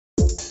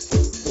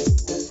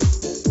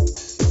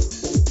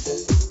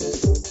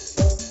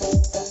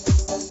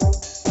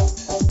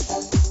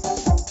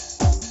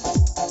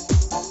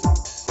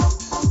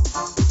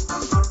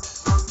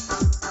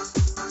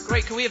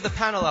of the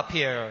panel up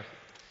here.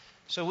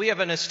 So we have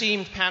an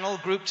esteemed panel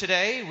group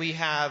today. We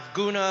have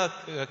Guna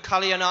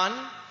Kaliannan,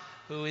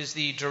 who is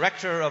the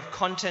Director of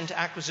Content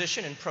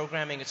Acquisition and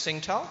Programming at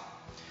SingTel.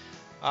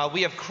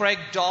 We have Craig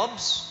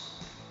Dobbs,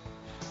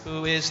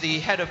 who is the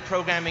Head of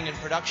Programming and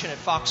Production at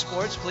Fox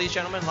Sports. Please,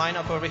 gentlemen, line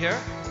up over here.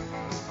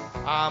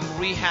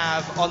 We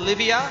have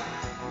Olivier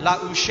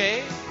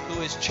Laouchez,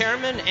 who is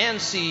Chairman and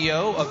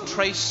CEO of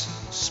Trace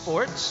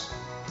Sports.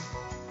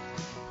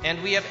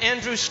 And we have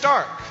Andrew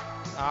Stark,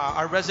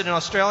 our resident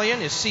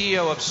Australian, is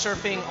CEO of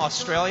Surfing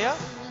Australia.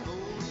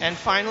 And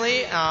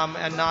finally,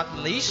 and not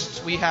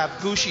least, we have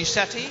Gushi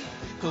Sethi,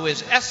 who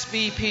is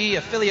SVP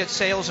Affiliate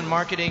Sales and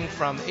Marketing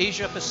from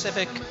Asia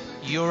Pacific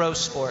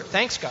Eurosport.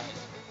 Thanks, guys.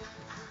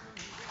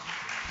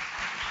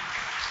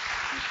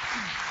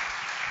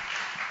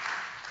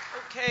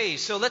 Okay,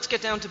 so let's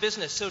get down to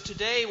business. So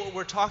today what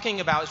we're talking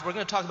about is we're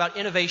going to talk about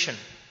innovation.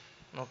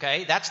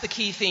 Okay, that's the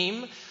key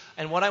theme.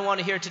 And what I want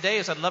to hear today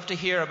is I'd love to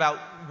hear about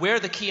where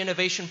the key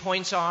innovation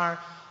points are,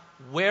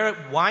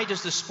 why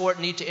does the sport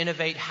need to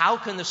innovate, how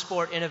can the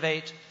sport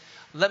innovate.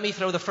 Let me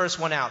throw the first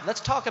one out. Let's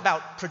talk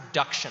about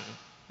production.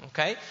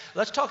 Okay,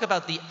 let's talk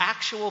about the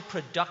actual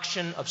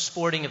production of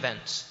sporting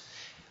events.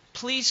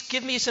 Please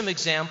give me some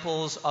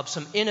examples of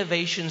some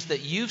innovations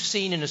that you've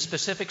seen in a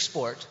specific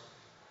sport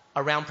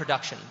around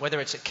production,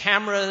 whether it's at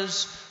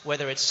cameras,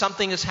 whether it's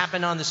something that's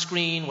happened on the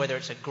screen, whether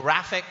it's at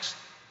graphics.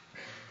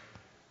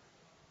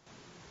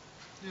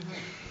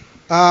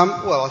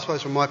 Well, I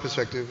suppose from my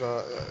perspective,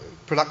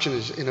 production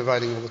is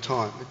innovating all the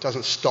time. It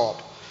doesn't stop.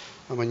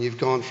 I mean, you've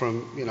gone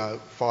from,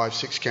 5,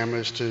 6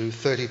 cameras to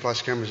 30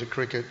 plus cameras at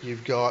cricket.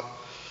 We've got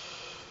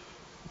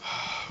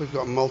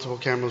multiple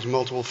cameras,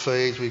 multiple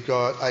feeds. We've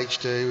got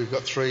HD, we've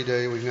got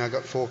 3D, we've now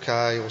got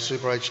 4K or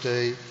Super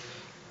HD.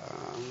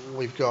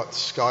 We've got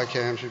sky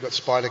cams, we've got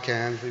spider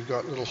cams, we've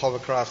got little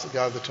hovercrafts that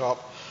go over the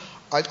top.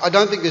 I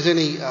don't think there's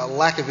any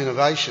lack of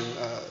innovation.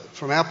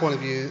 From our point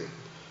of view,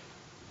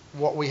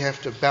 what we have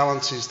to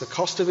balance is the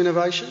cost of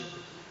innovation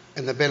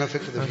and the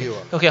benefit to the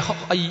viewer. Okay,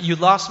 you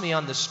lost me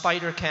on the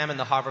spider cam and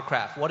the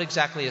hovercraft. What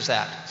exactly is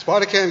that?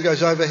 Spider cam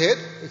goes overhead.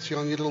 It's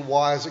on your little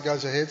wires that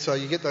goes ahead, so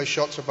you get those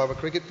shots above a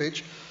cricket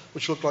pitch,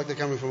 which look like they're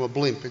coming from a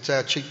blimp. It's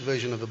our cheap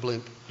version of a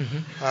blimp.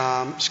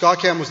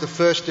 Skycam was the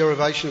first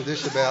derivation of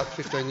this about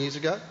 15 years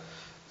ago.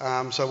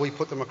 So we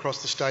put them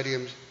across the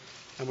stadiums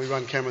and we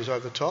run cameras over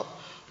the top.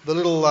 The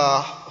little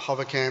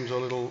hover cams or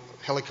little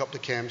helicopter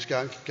cams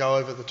go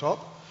over the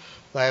top.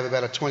 They have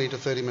about a 20 to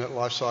 30 minute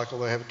life cycle.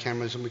 They have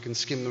cameras and we can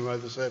skim them over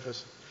the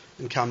surface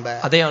and come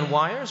back. Are they on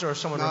wires or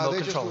someone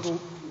remote controls? No, they're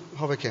just little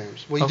hover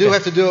cams. We do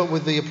have to do it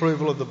with the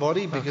approval of the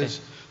body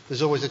because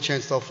there's always a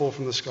chance they'll fall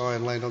from the sky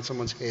and land on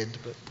someone's head,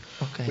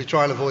 but we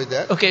try and avoid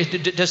that. Okay,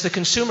 does the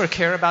consumer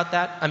care about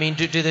that? I mean,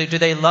 do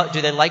they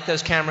like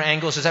those camera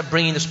angles? Is that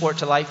bringing the sport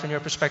to life from your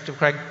perspective,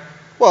 Craig?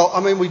 Well, I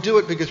mean, we do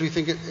it because we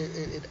think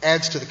it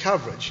adds to the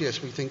coverage.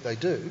 Yes, we think they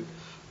do.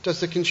 Does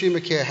the consumer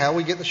care how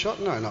we get the shot?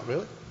 No, not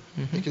really.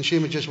 The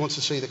consumer just wants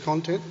to see the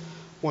content,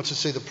 wants to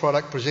see the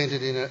product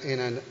presented in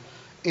an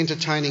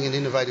entertaining and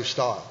innovative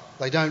style.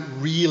 They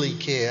don't really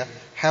care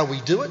how we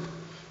do it.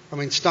 I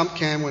mean, stump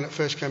cam, when it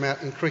first came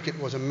out in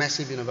cricket, was a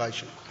massive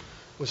innovation.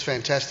 It was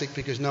fantastic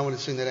because no one had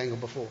seen that angle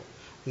before.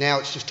 Now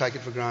it's just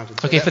taken for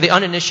granted. So okay, for the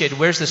uninitiated,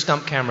 where's the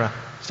stump camera?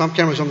 Stump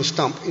camera's on the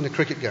stump in a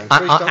cricket game.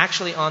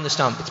 Actually on the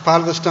stump? It's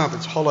part of the stump.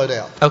 It's hollowed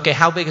out. Okay,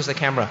 how big is the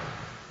camera?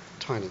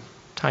 Tiny.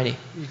 Tiny.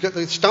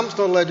 The stump's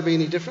not allowed to be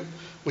any different.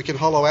 We can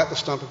hollow out the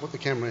stump and put the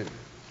camera in.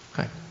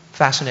 Okay,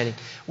 fascinating.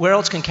 Where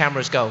else can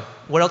cameras go?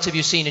 What else have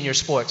you seen in your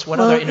sports?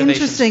 What other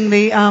innovations?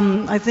 Interestingly,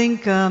 I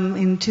think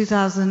in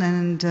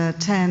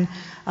 2010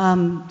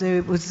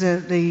 there was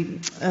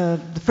the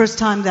first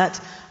time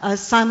that a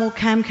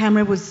simulcam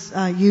camera was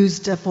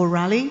used for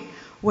rally,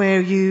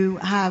 where you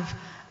have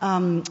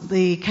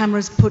the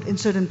cameras put in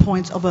certain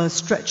points of a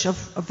stretch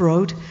of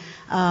road.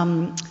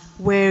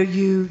 Where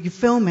you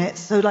film it,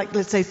 so like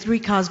let's say 3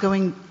 cars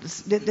going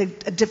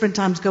at different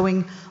times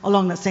going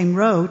along that same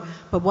road,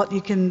 but what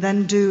you can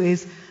then do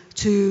is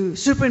to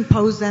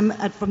superimpose them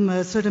from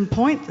a certain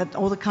point that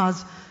all the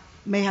cars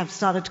may have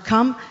started to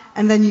come,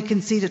 and then you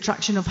can see the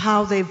traction of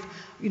how they've,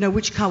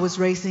 which car was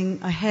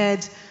racing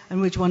ahead and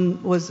which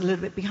one was a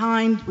little bit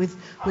behind with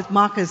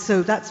markers.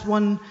 So that's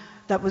one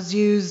that was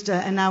used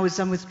and now is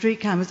done with 3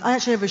 cameras. I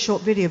actually have a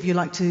short video if you'd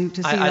like to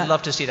see that. I'd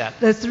love to see that.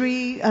 The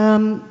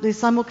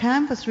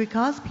simulcam for 3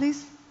 cars,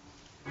 please.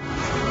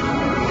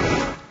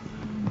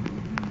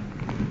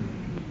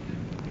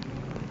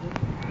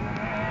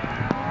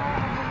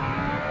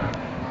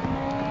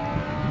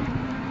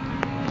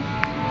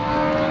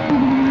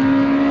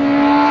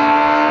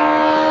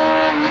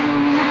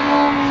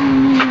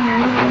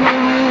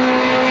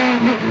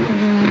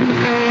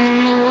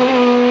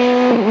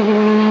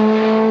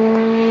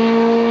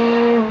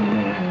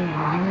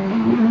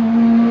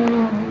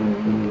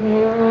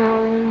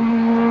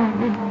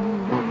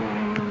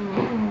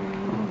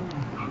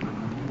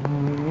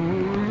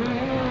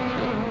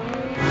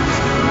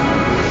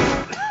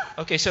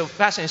 Okay, so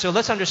fascinating. So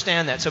let's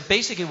understand that. So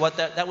basically what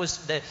that was,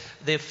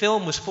 the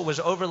film was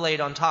overlaid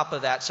on top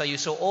of that. So you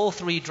saw all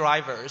three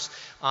drivers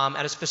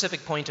at a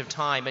specific point of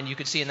time, and you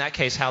could see in that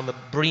case how the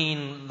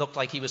Breen looked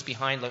like he was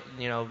behind,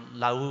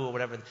 Laouchez or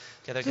whatever.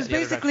 The other, so it's the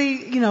other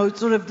basically,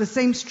 sort of the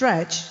same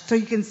stretch, so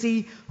you can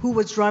see who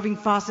was driving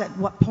fast at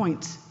what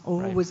point,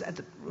 or who was at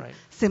the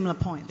similar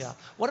points. Yeah.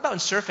 What about in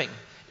surfing?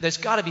 There's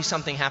got to be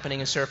something happening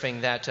in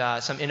surfing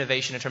that some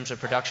innovation in terms of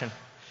production.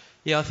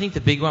 Yeah, I think the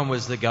big one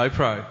was the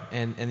GoPro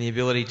and the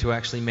ability to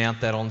actually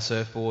mount that on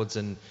surfboards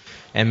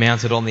and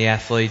mount it on the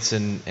athletes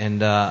and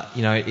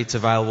it's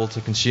available to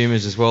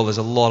consumers as well. There's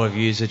a lot of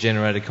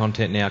user-generated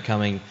content now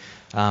coming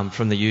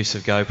from the use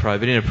of GoPro,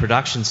 but in a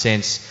production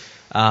sense,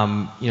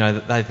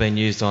 they've been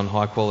used on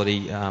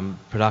high-quality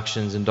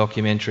productions and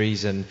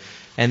documentaries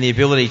and the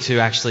ability to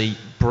actually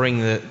bring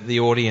the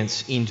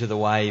audience into the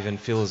wave and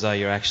feel as though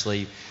you're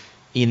actually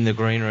in the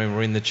green room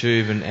or in the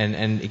tube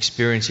and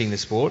experiencing the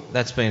sport.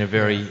 That's been a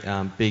very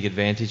big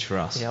advantage for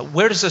us. Yeah.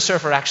 Where does the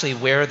surfer actually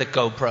wear the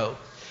GoPro?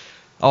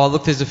 Oh,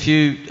 look, there's a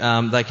few.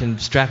 They can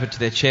strap it to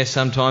their chest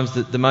sometimes.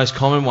 The most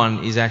common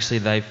one is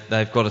actually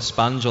they've got a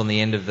sponge on the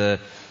end of the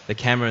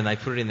camera and they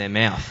put it in their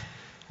mouth.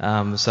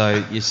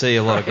 So you see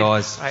a lot of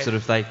guys sort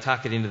of, they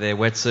tuck it into their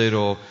wetsuit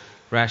or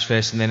rash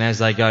vest, and then as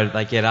they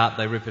get up,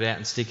 they rip it out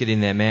and stick it in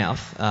their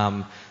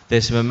mouth.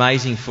 There's some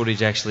amazing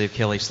footage actually of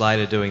Kelly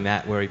Slater doing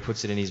that, where he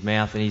puts it in his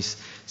mouth, and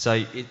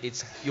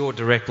it's your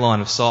direct line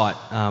of sight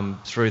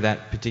through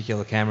that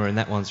particular camera, and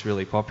that one's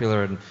really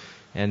popular.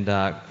 And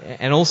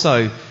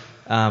also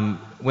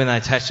when they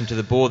attach them to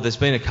the board, there's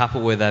been a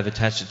couple where they've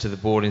attached it to the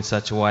board in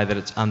such a way that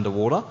it's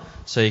underwater,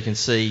 so you can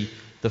see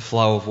the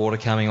flow of water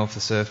coming off the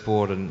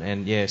surfboard,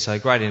 so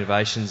great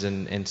innovations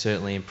and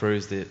certainly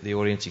improves the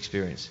audience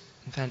experience.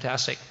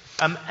 Fantastic.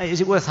 Is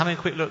it worth having a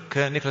quick look,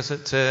 Nicholas,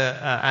 at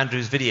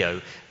Andrew's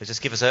video?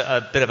 Just give us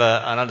a bit of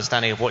an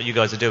understanding of what you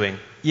guys are doing.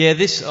 Yeah,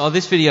 this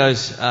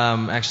video's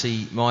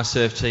actually My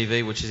Surf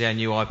TV, which is our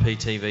new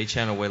IPTV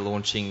channel we're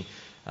launching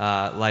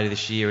later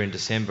this year in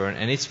December,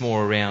 and it's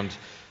more around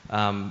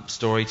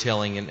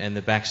storytelling and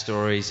the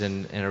backstories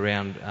and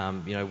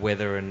around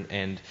weather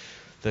and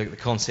the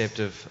concept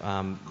of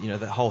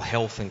the whole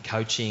health and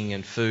coaching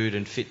and food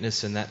and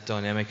fitness and that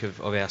dynamic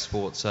of our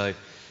sport. So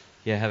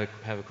yeah,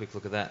 have a quick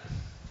look at that.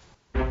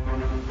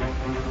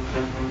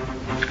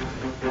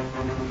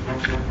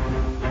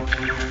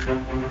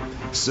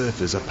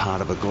 Surfers are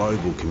part of a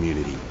global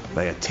community.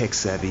 They are tech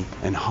savvy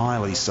and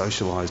highly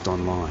socialised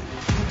online.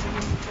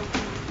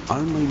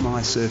 Only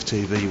My Surf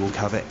TV will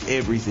cover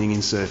everything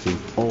in surfing,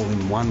 all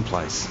in one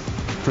place.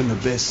 From the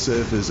best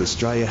surfers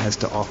Australia has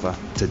to offer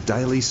to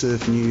daily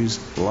surf news,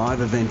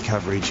 live event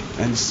coverage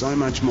and so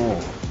much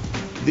more.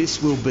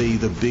 This will be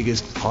the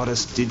biggest,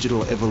 hottest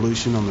digital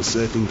evolution on the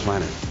surfing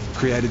planet,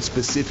 created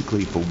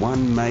specifically for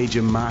one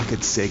major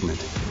market segment.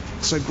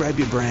 So grab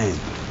your brand,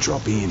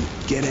 drop in,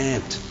 get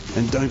amped,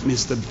 and don't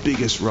miss the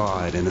biggest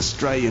ride in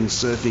Australian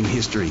surfing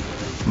history.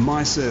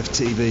 My Surf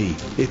TV.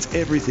 It's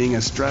everything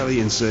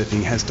Australian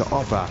surfing has to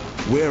offer,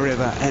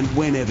 wherever and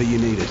whenever you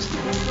need it.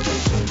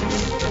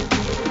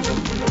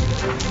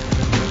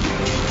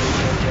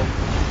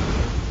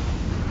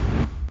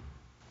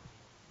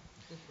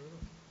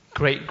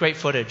 Great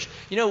footage.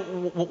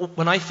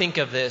 When I think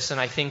of this, and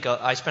I think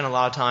I spend a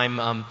lot of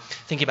time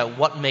thinking about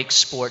what makes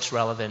sports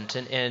relevant,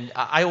 and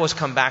I always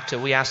come back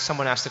to,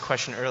 someone asked the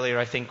question earlier,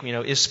 I think,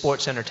 is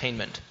sports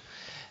entertainment?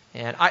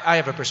 And I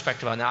have a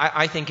perspective on that.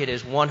 I think it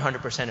is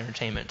 100%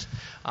 entertainment.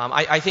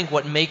 I think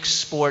what makes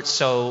sports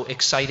so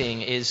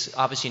exciting is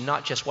obviously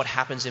not just what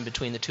happens in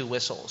between the two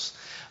whistles,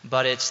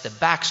 but it's the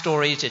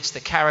backstories, it's the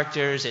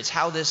characters, it's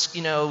how this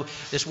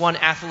one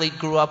athlete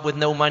grew up with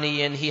no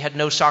money and he had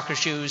no soccer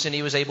shoes and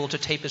he was able to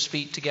tape his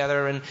feet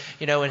together, and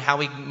and how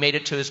he made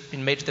it to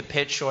the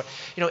pitch, or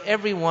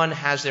everyone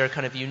has their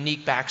kind of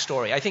unique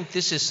backstory. I think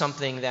this is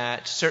something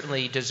that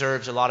certainly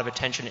deserves a lot of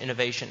attention and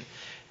innovation.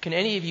 Can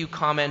any of you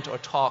comment or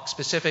talk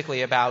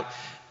specifically about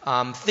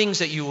things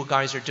that you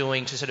guys are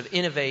doing to sort of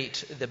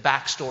innovate the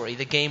backstory,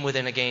 the game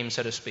within a game,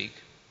 so to speak?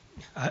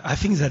 I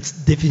think that's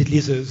definitely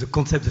the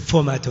concept, the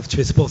format of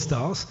TraceSport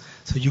Stars.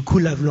 So you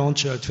could have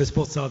launched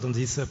TraceSport Stars on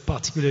this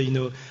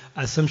particular,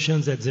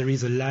 assumption that there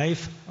is a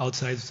life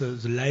outside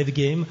the live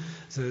game,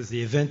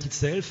 the event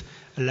itself,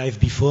 a life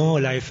before,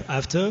 a life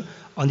after,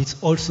 and it's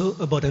also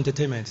about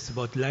entertainment. It's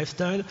about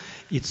lifestyle.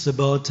 It's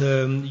about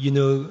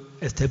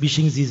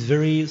establishing this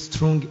very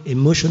strong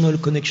emotional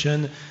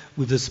connection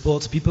with the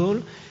sports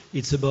people.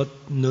 It's about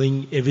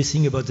knowing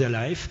everything about their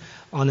life,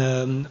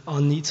 and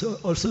it's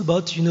also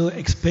about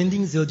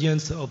expanding the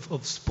audience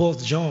of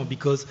sports genre,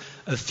 because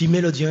a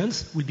female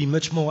audience will be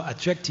much more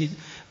attracted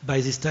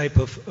by this type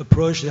of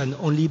approach than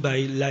only by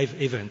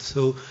live events.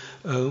 So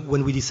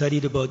when we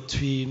decided about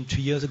three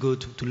years ago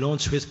to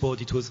launch TraceSport,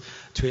 it was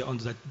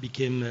that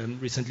became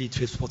recently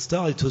TraceSport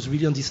Star. It was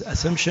really on this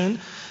assumption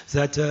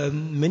that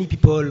many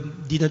people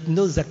didn't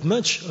know that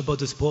much about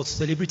the sports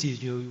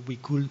celebrities. We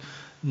could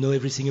know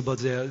everything about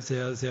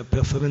their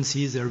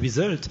performances, their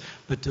result,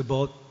 but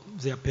about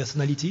their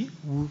personality,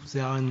 who they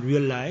are in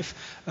real life,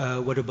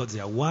 what about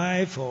their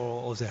wife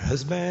or their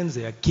husband,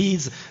 their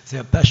kids,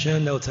 their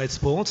passion outside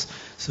sports.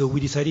 So we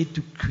decided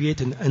to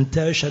create an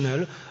entire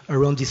channel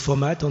around this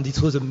format, and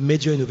it was a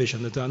major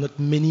innovation. There are not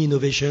many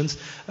innovations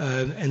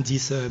in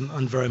this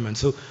environment.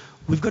 So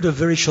we've got a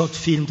very short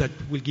film that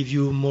will give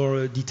you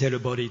more detail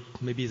about it.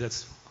 Maybe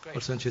that's Great.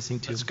 Also interesting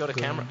too. Let's go to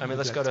camera.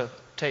 Let's go to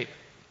tape.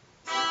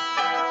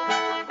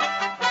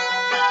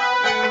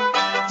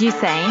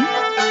 Usain,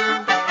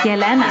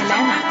 Yelena,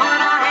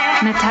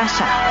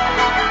 Natasha,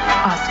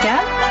 Oscar,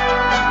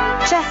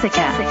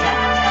 Jessica,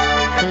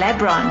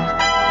 Lebron,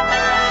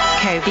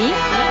 Kobe,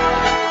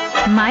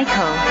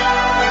 Michael,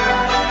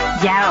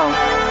 Yao,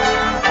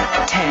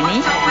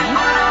 Tony,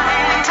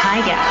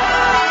 Tiger,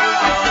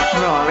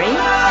 Rory,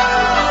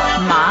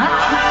 Mark,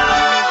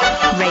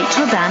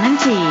 Rachel, Dan and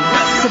G,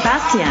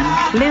 Sebastian,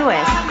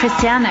 Lewis,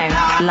 Cristiano,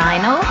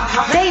 Lionel,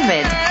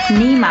 David,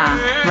 Nima,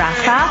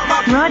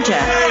 Rafa, Roger,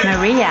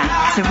 Maria,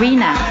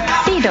 Serena,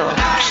 Fidel,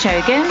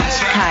 Shogun,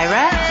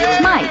 Kyra,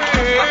 Mike,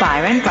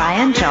 Byron,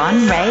 Brian, John,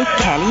 Ray,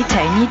 Kelly,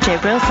 Tony,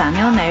 Jibril,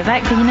 Samuel,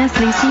 Novak, Venus,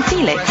 Lucy,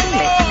 Felix.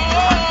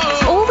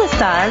 All the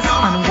stars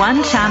on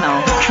one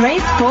channel.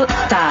 Trace Sports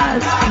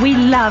Stars. We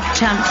love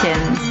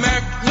champions.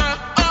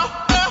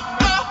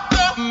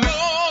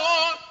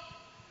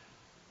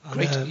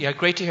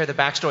 Great to hear the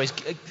backstories.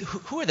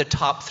 Who are the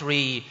top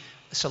 3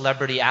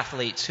 celebrity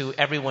athletes who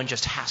everyone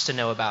just has to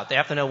know about? They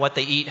have to know what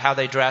they eat, how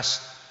they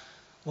dress.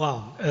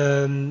 Wow.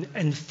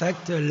 In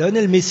fact,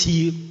 Lionel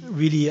Messi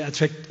really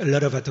attracted a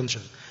lot of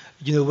attention.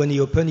 You know, when he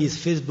opened his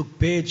Facebook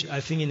page,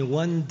 I think in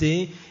one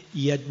day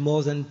he had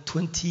more than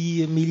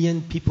 20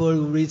 million people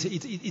who read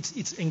it.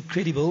 It's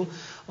incredible.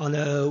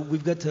 And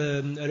we've got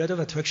a lot of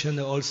attraction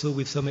also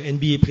with some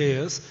NBA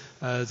players.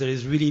 There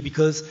is really,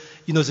 because,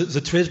 you know,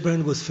 the Trace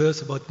brand was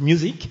first about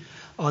music.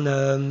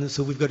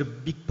 So we've got a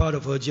big part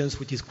of our audience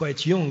which is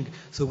quite young.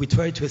 So we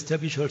try to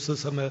establish also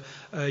some,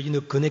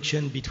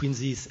 connection between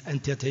this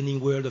entertaining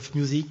world of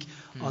music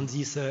and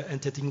this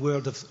entertaining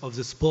world of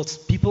the sports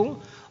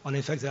people. And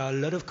in fact, there are a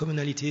lot of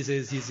commonalities.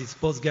 These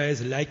sports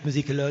guys like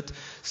music a lot.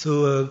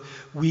 So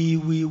we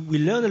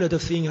learn a lot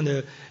of things.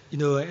 And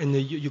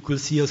you could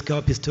see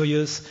Oscar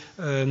Pistorius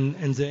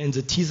and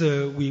the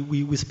teaser.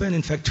 We spent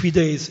in fact 3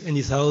 days in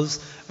his house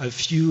a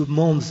few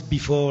months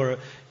before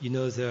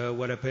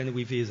what happened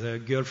with his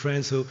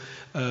girlfriend. So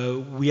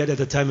we had at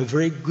the time a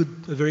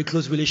very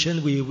close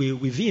relation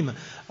with him.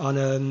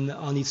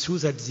 And it's true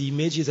that the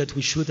images that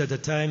we shoot at the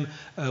time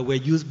were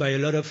used by a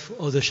lot of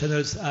other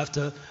channels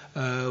after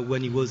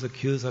when he was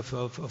accused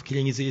of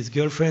killing his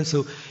girlfriend.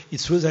 So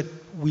it's true that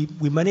we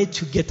managed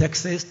to get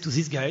access to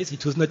these guys.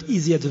 It was not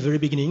easy at the very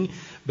beginning,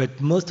 but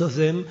most of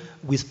them,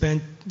 we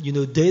spent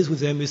days with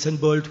them. Usain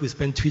Bolt, we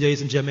spent 3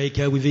 days in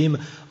Jamaica with him,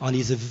 and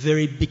he's a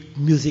very big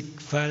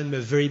music fan, a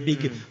very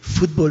big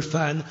football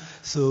fan.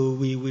 So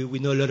we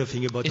know a lot of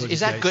things about all these guys. Is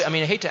that good? I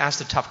mean, I hate to ask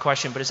the tough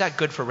question, but is that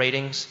good for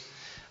ratings?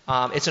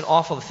 It's an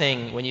awful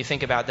thing when you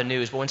think about the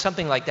news, but when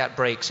something like that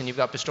breaks and you've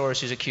got Pistorius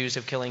who's accused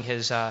of killing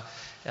his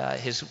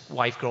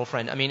wife,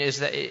 girlfriend, I mean,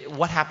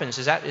 what happens?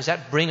 Does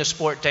that bring a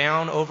sport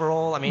down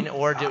overall? I mean,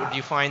 or do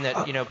you find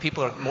that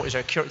people are more? Is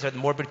there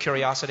morbid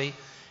curiosity?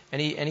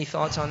 Any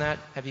thoughts on that?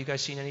 Have you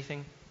guys seen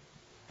anything?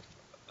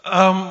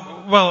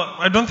 Well,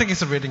 I don't think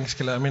it's a ratings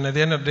killer. I mean, at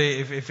the end of the day,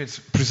 if it's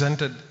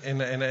presented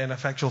in a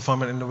factual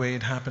format in the way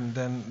it happened,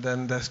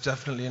 then there's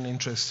definitely an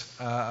interest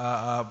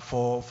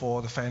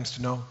for the fans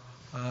to know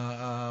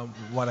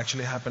what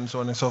actually happened, so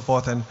on and so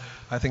forth. And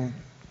I think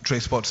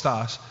Trace Sports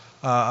Stars,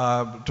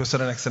 to a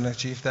certain extent,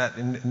 achieved that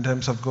in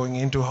terms of going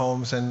into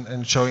homes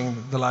and showing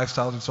the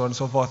lifestyles and so on and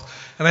so forth.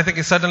 And I think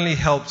it certainly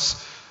helps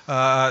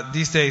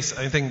these days.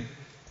 I think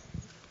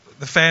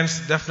the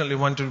fans definitely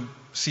want to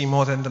see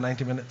more than the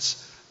 90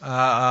 minutes.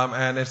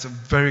 And it's a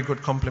very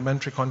good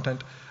complementary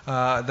content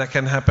that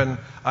can happen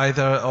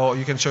either, or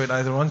you can show it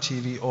either on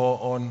TV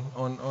or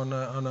on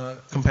a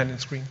companion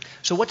screen.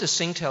 So what does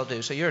SingTel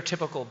do? So you're a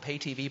typical pay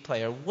TV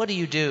player. What do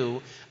you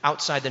do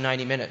outside the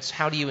 90 minutes?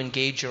 How do you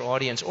engage your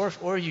audience?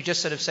 Or you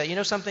just sort of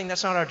say, something,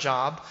 that's not our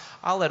job.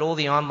 I'll let all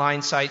the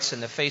online sites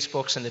and the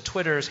Facebooks and the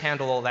Twitters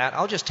handle all that.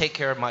 I'll just take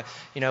care of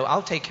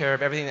I'll take care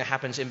of everything that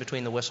happens in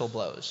between the whistle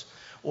blows.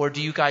 Or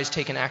do you guys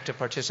take an active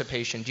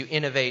participation? Do you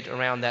innovate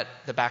around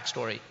the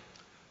backstory?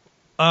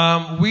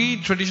 We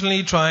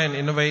traditionally try and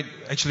innovate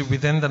actually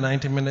within the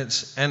 90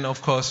 minutes and,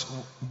 of course,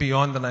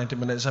 beyond the 90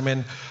 minutes. I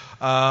mean,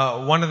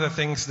 one of the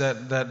things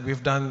that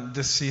we've done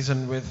this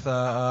season with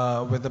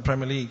the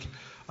Premier League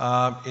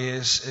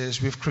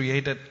is we've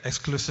created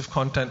exclusive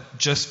content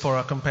just for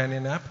our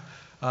companion app,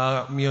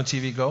 Me on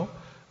TV Go.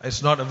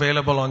 It's not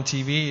available on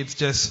TV. It's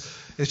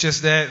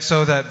just there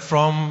so that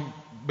for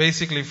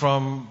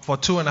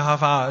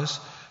 2.5 hours,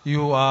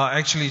 you are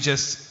actually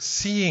just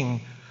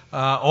seeing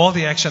all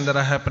the action that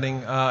are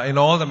happening in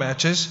all the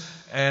matches,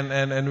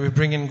 and we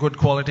bring in good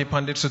quality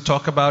pundits to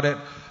talk about it.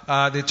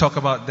 They talk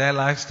about their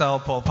lifestyle.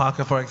 Paul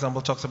Parker, for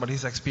example, talks about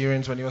his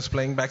experience when he was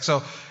playing back.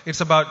 So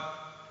it's about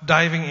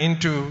diving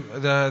into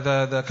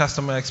the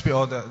customer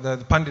experience or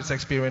the pundit's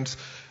experience,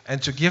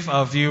 and to give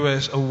our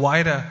viewers a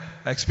wider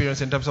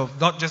experience in terms of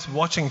not just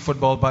watching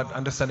football, but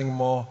understanding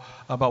more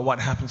about what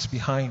happens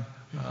behind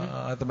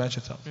the match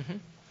itself.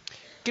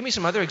 Give me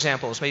some other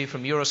examples, maybe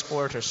from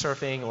Eurosport or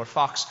surfing or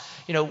Fox.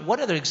 What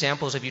other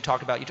examples have you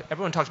talked about?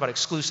 Everyone talks about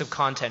exclusive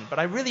content, but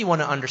I really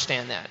want to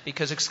understand that,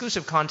 because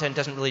exclusive content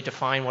doesn't really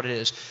define what it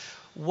is.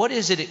 What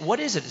is it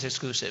that's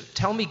exclusive?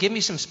 Give me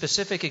some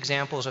specific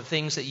examples of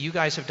things that you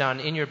guys have done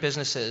in your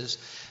businesses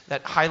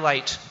that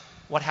highlight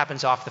what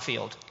happens off the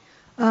field.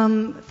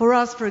 For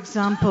us, for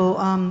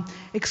example,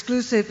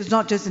 exclusive is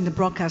not just in the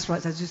broadcast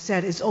rights, as you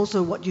said, it's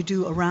also what you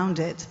do around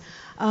it.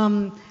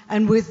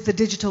 And with the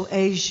digital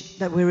age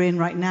that we're in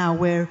right now,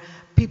 where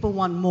people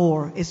want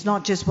more, it's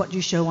not just what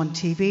you show on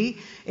TV,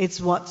 it's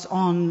what's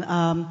on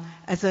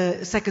as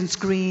a second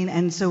screen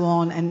and so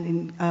on, and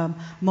in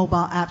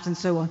mobile apps and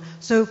so on.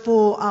 So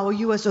for our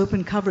US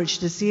Open coverage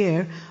this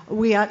year,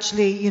 we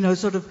actually,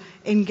 sort of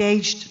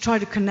try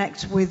to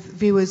connect with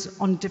viewers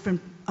on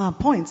different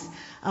points.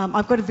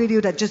 I've got a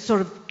video that just sort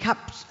of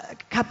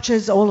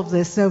captures all of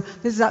this. So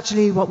this is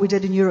actually what we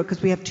did in Europe,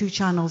 because we have 2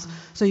 channels,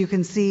 so you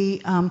can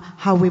see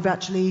how we've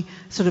actually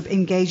sort of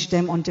engaged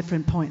them on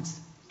different points.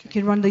 You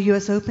can run the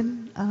US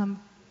Open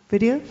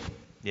video.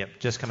 Yep,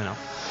 just coming up.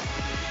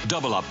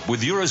 Double up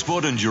with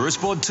Eurosport and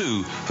Eurosport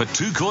 2 for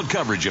 2-court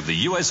coverage of the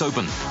US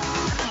Open.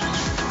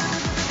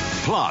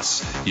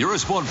 Plus,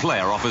 Eurosport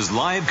Player offers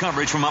live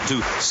coverage from up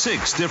to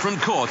 6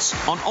 different courts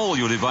on all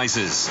your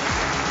devices.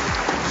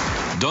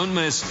 Don't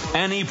miss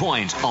any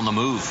point on the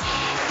move.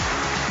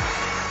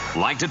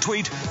 Like to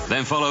tweet?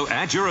 Then follow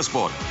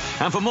 @Eurosport.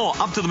 And for more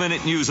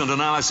up-to-the-minute news and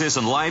analysis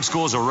and live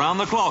scores around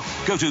the clock,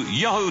 go to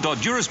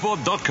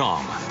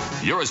yahoo.eurosport.com.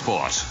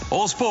 Eurosport.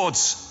 All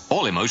sports,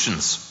 all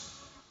emotions.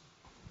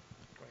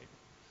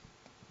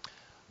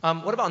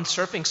 What about on the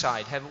surfing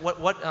side?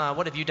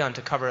 What have you done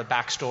to cover a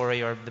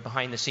backstory or the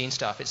behind-the-scenes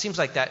stuff? It seems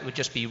like that would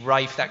just be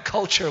rife. That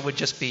culture would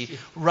just be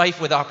rife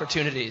with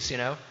opportunities,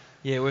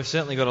 Yeah, we've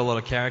certainly got a lot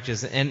of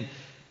characters. And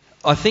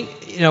I think,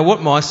 what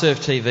MySurf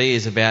TV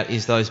is about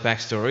is those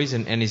backstories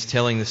and is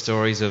telling the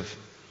stories of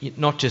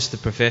not just the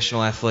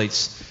professional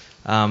athletes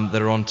that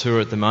are on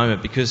tour at the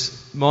moment, because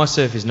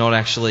MySurf is not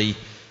actually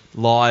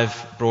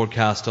live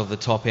broadcast of the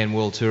top-end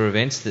World Tour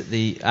events. That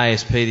the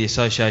ASP, the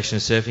Association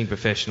of Surfing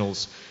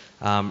Professionals,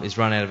 is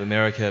run out of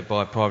America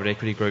by a private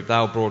equity group.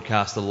 They'll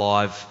broadcast the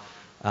live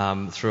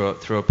through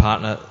a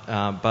partner,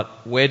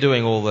 but we're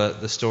doing all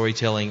the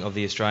storytelling of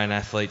the Australian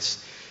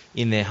athletes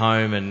in their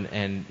home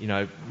and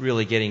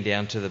really getting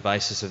down to the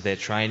basis of their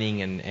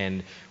training,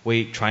 and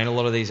we train a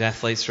lot of these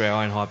athletes through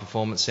our own high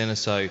performance centre,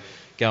 so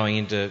going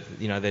into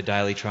their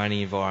daily training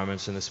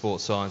environments and the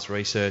sports science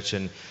research.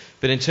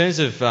 But in terms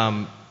of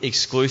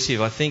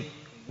exclusive, I think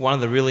one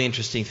of the really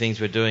interesting things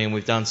we're doing, and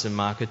we've done some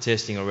market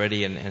testing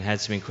already and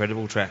had some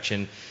incredible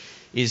traction,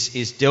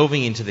 is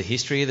delving into the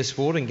history of the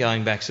sport and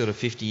going back sort of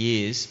 50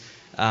 years,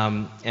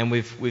 and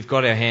we've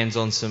got our hands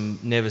on some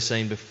never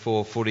seen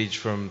before footage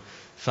from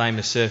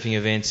famous surfing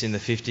events in the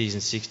 50s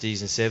and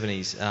 60s and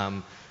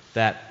 70s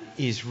that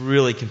is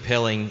really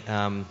compelling,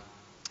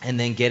 and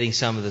then getting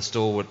some of the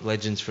stalwart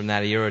legends from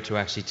that era to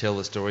actually tell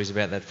the stories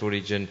about that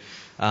footage. And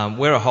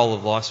we're a whole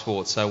of life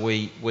sport, so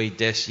we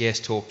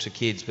talk to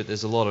kids, but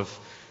there's a lot of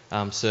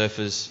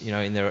surfers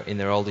in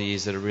their older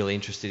years that are really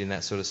interested in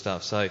that sort of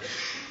stuff. So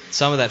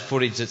some of that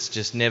footage that's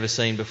just never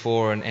seen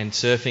before, and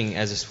surfing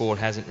as a sport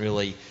hasn't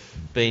really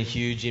been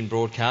huge in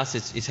broadcast.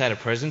 It's had a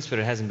presence, but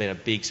it hasn't been a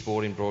big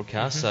sport in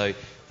broadcast. So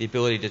the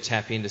ability to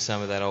tap into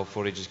some of that old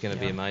footage is going to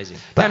be amazing.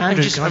 But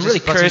Andrew, I'm really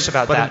curious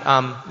about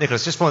that.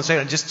 Nicholas, just one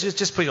second,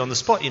 just put you on the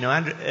spot.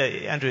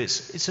 Andrew,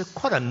 it's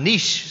quite a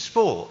niche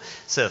sport,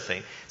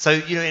 surfing. So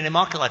in a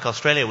market like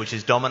Australia, which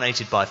is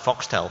dominated by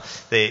Foxtel,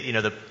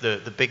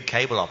 the big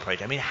cable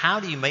operator. I mean, how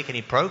do you make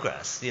any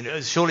progress?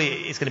 Surely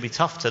it's going to be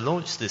tough to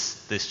launch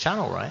this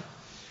channel, right?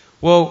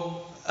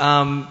 Well,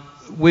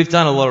 we've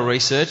done a lot of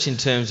research in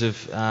terms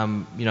of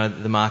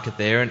the market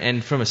there,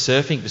 and from a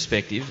surfing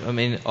perspective, I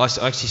mean, I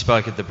actually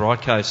spoke at the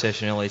Brightco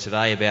session earlier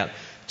today about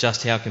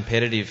just how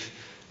competitive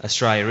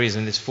Australia is,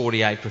 and there's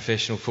 48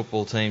 professional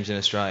football teams in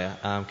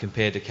Australia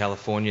compared to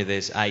California.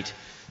 There's 8.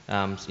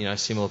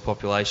 Similar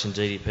population,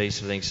 GDP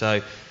sort of thing.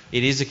 So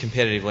it is a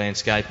competitive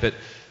landscape, but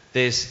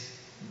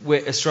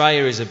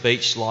Australia is a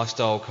beach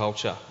lifestyle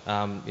culture.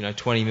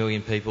 20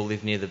 million people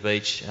live near the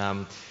beach.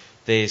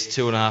 There's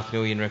 2.5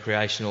 million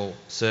recreational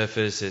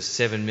surfers. There's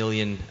 7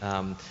 million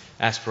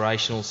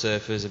aspirational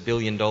surfers. $1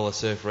 billion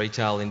surf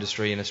retail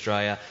industry in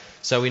Australia.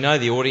 So we know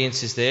the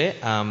audience is there.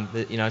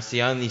 It's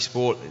the only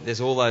sport.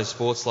 There's all those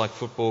sports like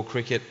football,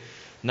 cricket.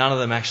 None of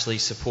them actually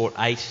support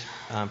 8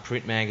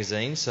 print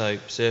magazines. So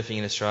surfing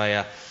in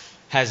Australia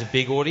has a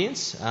big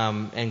audience,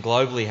 and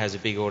globally has a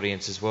big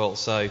audience as well.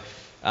 So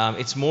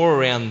it's more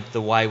around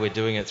the way we're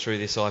doing it through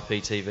this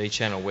IPTV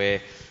channel,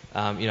 where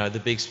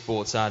the big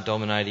sports are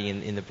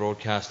dominating in the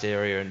broadcast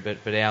area,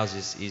 but ours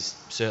is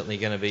certainly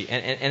going to be,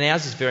 and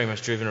ours is very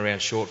much driven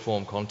around short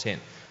form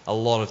content. a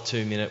lot of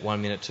 2-minute,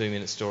 1-minute,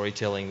 2-minute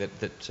storytelling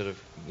that sort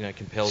of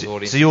compels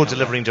audience. So you're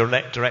delivering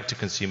direct to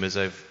consumers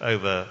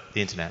over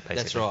the internet, basically.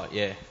 That's right.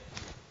 Yeah.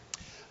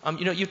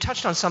 You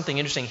touched on something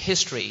interesting,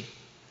 history.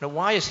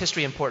 Why is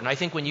history important? I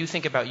think when you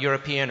think about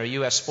European or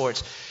U.S.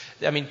 sports,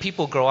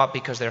 people grow up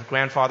because their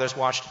grandfathers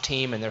watched a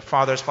team and their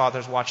fathers'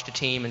 fathers watched a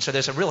team, and so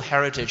there's a real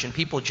heritage, and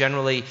people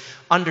generally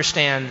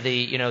understand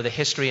the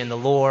history and the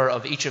lore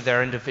of each of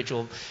their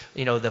individual,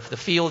 the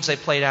fields they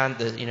played on,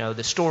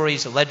 the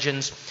stories, the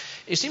legends.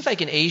 It seems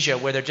like in Asia,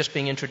 where they're just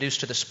being introduced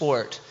to the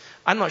sport,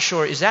 I'm not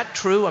sure, is that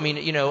true?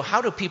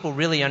 How do people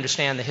really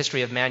understand the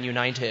history of Man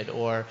United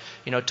or,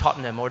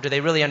 Tottenham, or do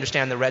they really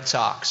understand the Red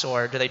Sox,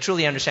 or do they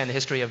truly understand the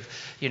history of,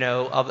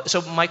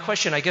 So my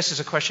question, I guess, is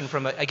a question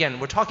from, again,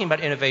 we're talking about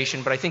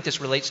innovation, but I think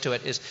this relates to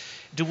it, is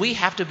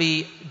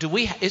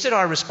is it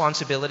our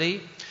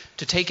responsibility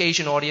to take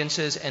Asian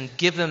audiences and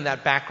give them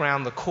that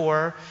background, the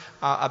core,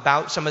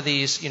 about some of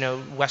these,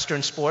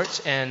 Western sports,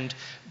 and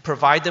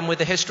provide them with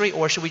the history,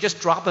 or should we just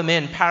drop them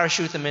in,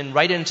 parachute them in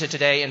right into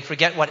today and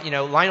forget what,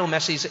 Lionel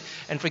Messi's,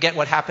 and forget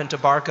what happened to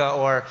Barca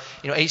or,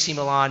 AC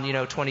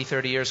Milan, 20,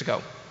 30 years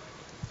ago?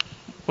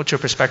 What's your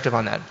perspective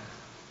on that?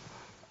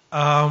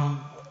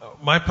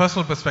 My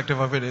personal perspective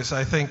of it is,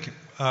 I think,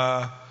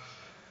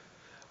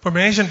 from an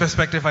Asian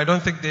perspective, I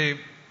don't think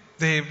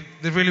they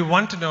really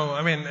want to know.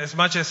 As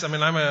much as, I'm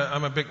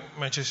a big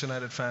Manchester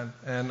United fan,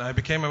 and I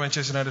became a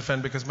Manchester United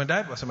fan because my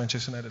dad was a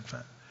Manchester United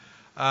fan.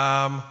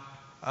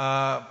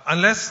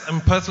 Unless I'm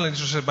personally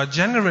interested, but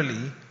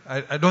generally,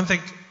 I don't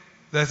think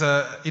there's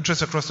an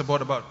interest across the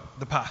board about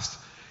the past.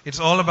 It's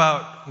all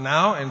about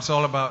now, and it's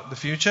all about the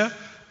future.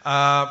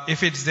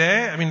 If it's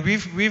there,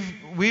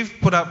 we've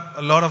put up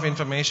a lot of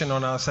information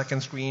on our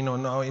second screen,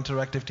 on our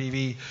interactive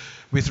TV,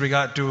 with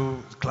regard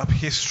to club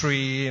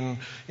history and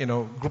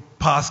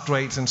past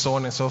greats and so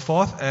on and so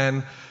forth.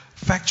 And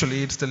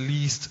factually, it's the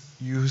least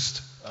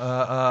used,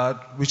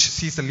 which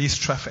sees the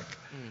least traffic.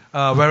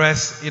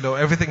 Whereas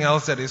everything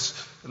else that is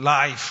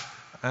live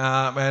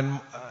and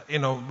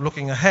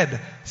looking ahead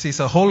sees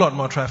a whole lot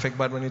more traffic.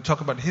 But when you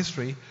talk about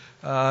history,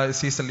 it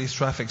sees the least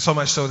traffic. So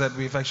much so that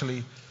we've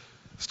actually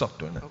stopped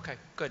doing it. Okay,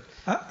 good.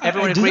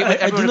 Everyone agree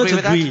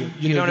with that?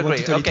 You don't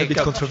agree. A little bit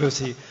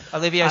controversy.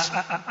 Olivier,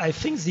 I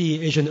think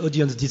the Asian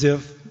audience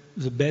deserve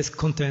the best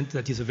content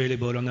that is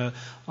available, and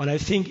I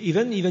think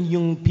even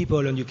young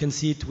people, and you can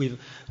see it with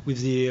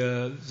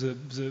the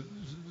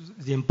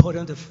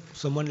importance of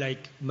someone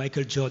like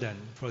Michael Jordan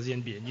for the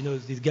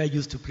NBA. This guy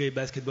used to play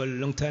basketball a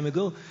long time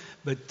ago,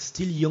 but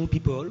still young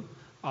people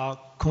are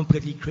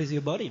completely crazy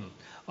about him.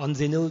 And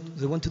they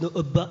want to know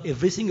about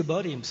everything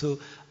about him. So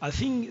I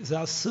think there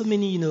are so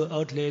many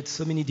outlets,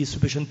 so many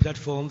distribution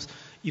platforms.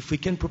 If we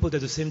can propose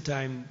at the same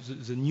time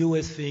the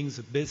newest things,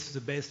 the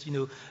best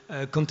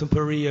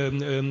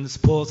contemporary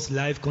sports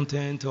live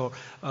content or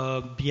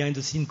behind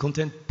the scene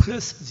content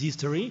plus the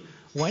history,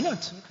 why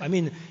not?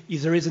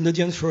 If there is an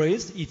audience for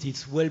it,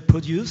 it's well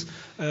produced.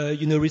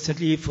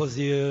 Recently for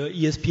the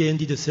ESPN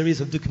did a series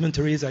of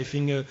documentaries, I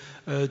think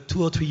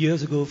 2 or 3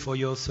 years ago for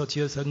your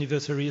 30th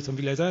anniversary or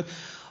something like that.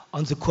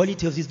 And the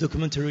quality of this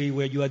documentary,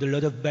 where you had a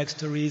lot of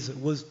backstories,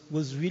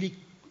 was really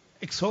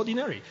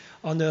extraordinary.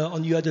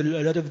 And you had a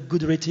lot of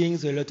good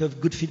ratings, a lot of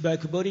good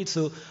feedback about it.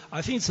 So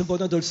I think it's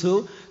important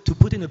also to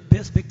put in a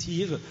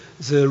perspective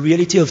the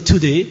reality of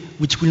today,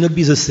 which will not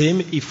be the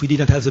same if we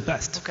didn't have the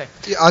past. Okay.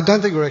 Yeah, I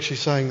don't think we're actually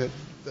saying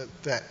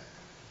that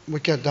we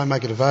don't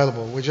make it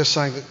available. We're just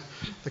saying that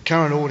the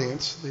current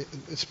audience,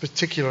 it's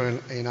particular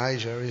in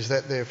Asia, is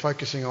that they're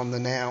focusing on the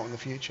now and the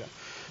future.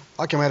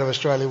 I come out of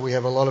Australia. We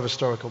have a lot of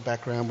historical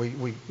background.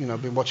 We've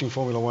been watching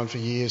Formula One for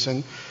years,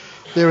 and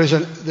there is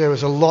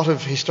a lot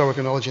of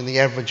historical knowledge in the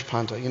average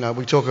punter.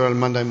 We talk on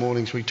Monday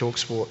mornings. We talk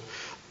sport.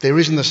 There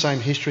isn't the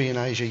same history in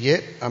Asia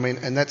yet.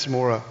 And that's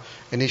more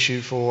an issue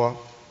for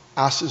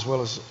us as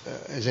well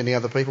as any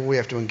other people. We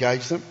have to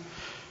engage them.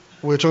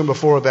 We were talking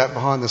before about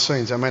behind the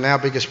scenes. Our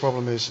biggest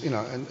problem is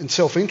and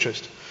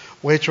self-interest.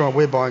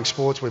 We're buying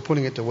sports. We're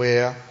putting it to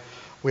where.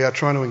 We are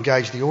trying to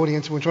engage the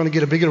audience, and we're trying to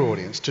get a bigger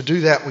audience. To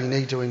do that, we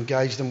need to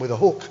engage them with a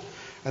hook.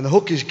 And the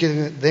hook is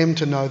getting them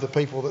to know the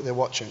people that they're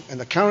watching. And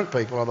the current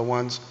people are the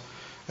ones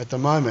at the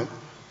moment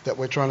that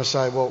we're trying to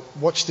say, well,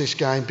 watch this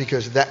game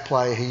because that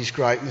player, he's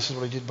great, and this is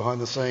what he did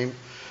behind the scene.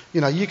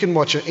 You can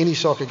watch any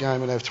soccer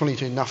game and have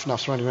 22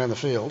 nuffs running around the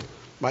field.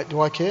 Mate,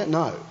 do I care?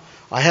 No.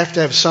 I have to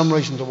have some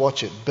reason to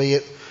watch it, be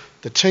it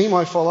the team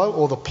I follow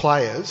or the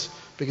players,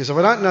 because if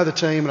I don't know the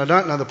team and I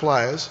don't know the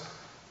players,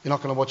 you're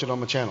not going to watch it on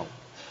my channel.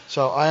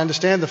 So I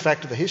understand the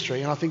fact of the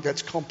history, and I think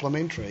that's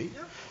complementary.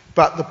 Yeah.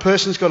 But the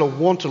person's got to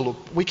want to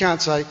look. We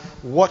can't say,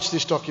 watch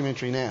this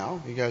documentary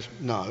now. He goes,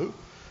 no.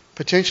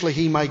 Potentially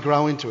he may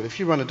grow into it. If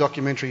you run a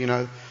documentary,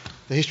 the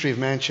history of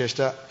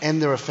Manchester,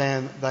 and they're a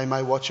fan, they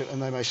may watch it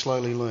and they may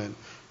slowly learn.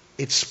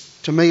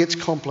 To me, it's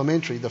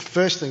complementary. The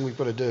first thing we've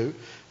got to do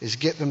is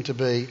get them to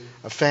be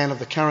a fan of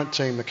the current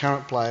team, the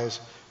current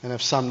players, and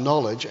have some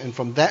knowledge, and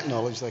from that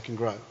knowledge they can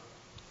grow.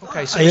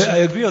 Okay, so I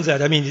agree on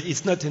that. I mean,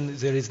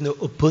 there is no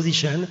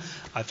opposition.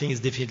 I think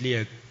it's definitely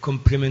a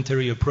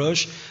complementary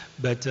approach,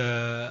 but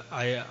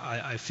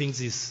I think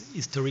this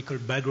historical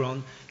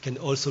background can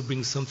also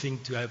bring something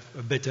to have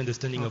a better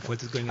understanding of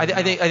what is going on.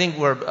 I think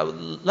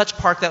let's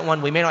park that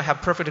one. We may not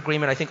have perfect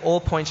agreement. I think all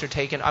points are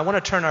taken. I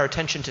want to turn our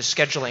attention to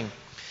scheduling.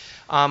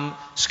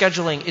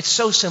 Scheduling, it's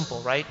so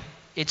simple, right?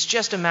 It's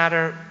just a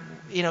matter,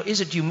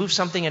 do you move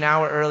something an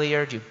hour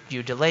earlier? Do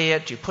you delay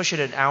it? Do you push it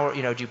an hour?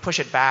 Do you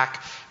push it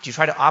back? Do you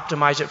try to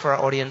optimize it for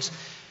our audience?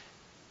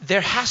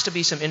 There has to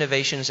be some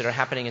innovations that are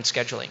happening in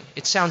scheduling.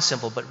 It sounds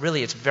simple, but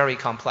really it's very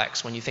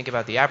complex. When you think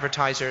about the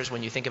advertisers,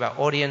 when you think about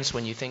audience,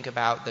 when you think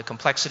about the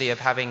complexity of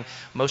having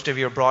most of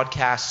your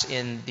broadcasts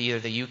in either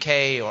the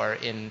UK or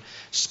in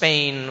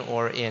Spain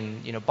or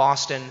in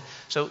Boston.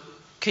 So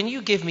can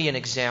you give me an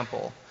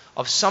example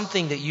of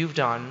something that you've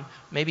done,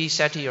 maybe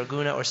Sethi or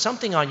Guna, or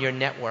something on your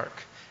network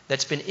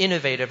that's been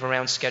innovative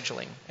around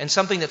scheduling and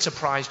something that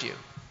surprised you?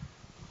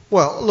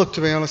 Well, look,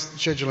 to be honest,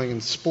 scheduling in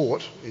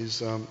sport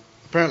is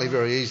apparently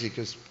very easy,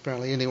 because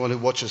apparently anyone who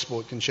watches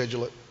sport can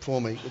schedule it for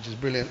me, which is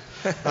brilliant.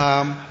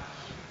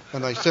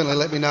 And they certainly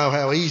let me know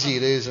how easy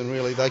it is, and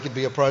really they could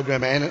be a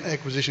program and an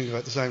acquisition guy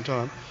at the same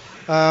time.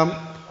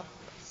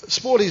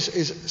 Sport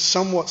is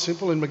somewhat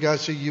simple in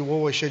regards to you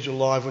always schedule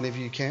live whenever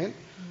you can,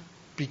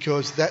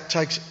 because that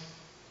takes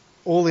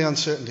all the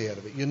uncertainty out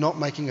of it. You're not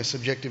making a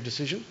subjective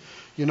decision.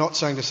 You're not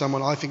saying to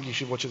someone, I think you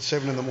should watch at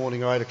 7 in the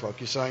morning or 8 o'clock.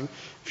 You're saying,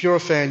 if you're a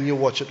fan, you'll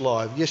watch it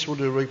live. Yes, we'll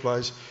do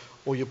replays,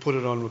 or you'll put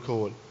it on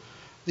record.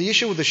 The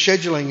issue with the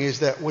scheduling is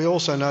that we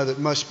also know that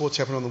most sports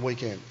happen on the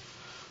weekend.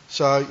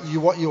 So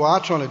what you are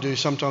trying to do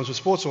sometimes with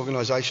sports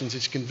organisations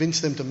is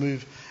convince them to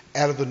move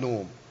out of the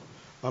norm.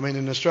 I mean,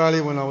 in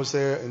Australia, when I was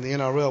there in the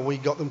NRL, we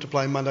got them to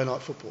play Monday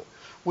Night Football,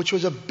 which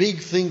was a big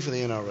thing for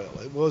the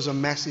NRL. It was a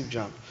massive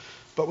jump.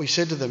 But we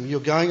said to them, you're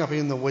going up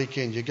in the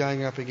weekend, you're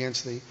going up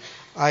against the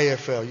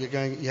AFL,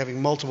 you're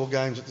having multiple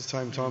games at the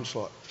same time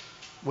slot.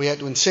 We had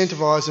to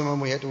incentivise them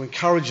and we had to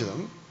encourage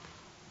them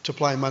to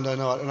play Monday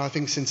night, and I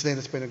think since then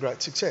it's been a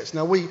great success.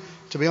 Now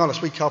to be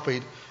honest, we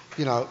copied,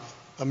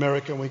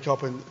 America, and we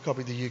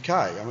copied the UK.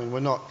 I mean, we're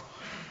not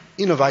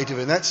innovative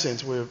in that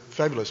sense, we're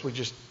fabulous. We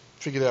just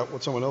figured out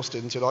what someone else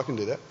did and said, I can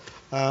do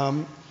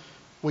that.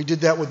 We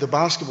did that with the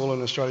basketball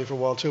in Australia for a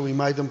while too. We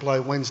made them play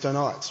Wednesday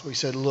nights. We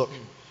said, look,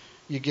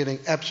 you're getting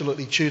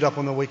absolutely chewed up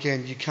on the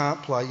weekend, you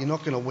can't play, you're not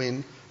going to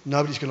win,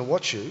 nobody's going to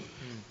watch you,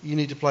 you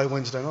need to play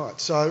Wednesday night.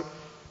 So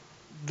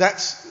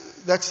that's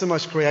the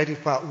most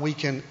creative part we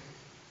can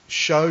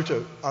show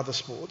to other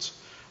sports.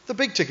 The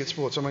big ticket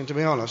sports, I mean, to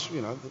be honest,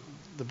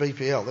 the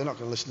BPL, they're not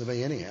going to listen to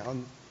me anyhow,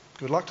 and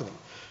good luck to them.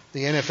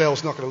 The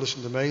NFL's not going to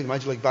listen to me, the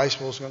Major League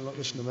Baseball's not going to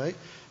listen to me,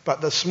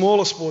 but the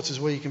smaller sports is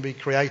where you can be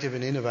creative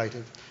and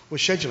innovative with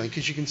scheduling,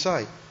 because you can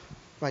say,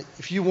 mate,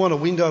 if you want a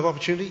window of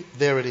opportunity,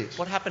 there it is.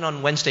 What happened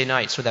on Wednesday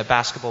nights with that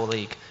basketball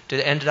league?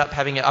 Did it end up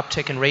having an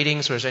uptick in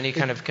ratings, or is there any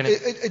kind of...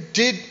 It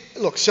did.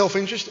 Look,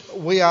 self-interest,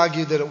 we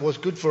argued that it was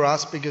good for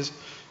us, because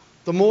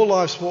the more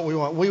live sport we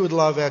want, we would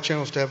love our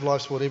channels to have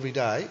live sport every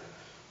day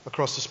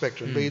across the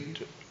spectrum, be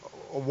it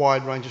a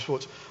wide range of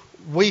sports.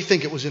 We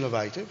think it was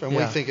innovative, and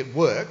we think it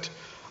worked.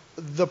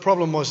 The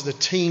problem was the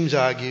teams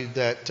argued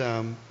that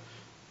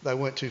they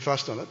weren't too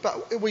fussed on it,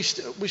 but we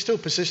still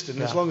persisted,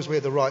 and as long as we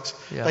had the rights,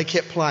 they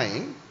kept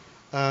playing.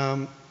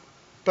 But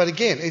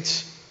again,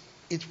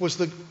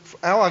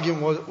 our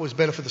argument was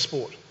better for the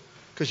sport,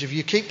 because if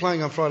you keep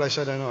playing on Friday,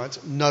 Saturday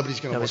nights, nobody's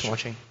going to watch.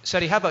 Watching.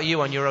 Sethi, how about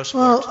you on Eurosport?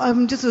 Well,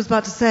 I just was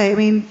about to say, I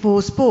mean,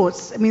 for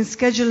sports, I mean,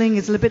 scheduling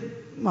is a little bit,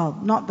 well,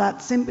 not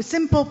that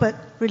simple, but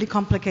really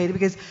complicated,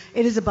 because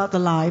it is about the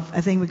live.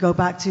 I think we go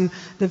back to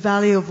the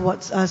value of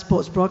what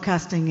sports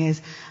broadcasting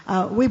is.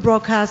 We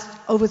broadcast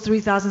over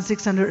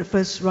 3,600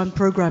 first-run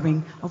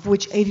programming, of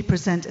which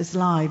 80% is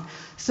live.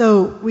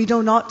 So we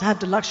do not have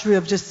the luxury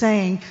of just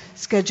saying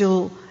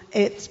schedule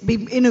it, be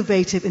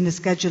innovative in the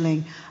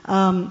scheduling.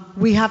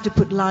 We have to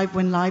put live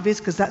when live is,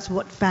 because that's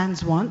what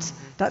fans want.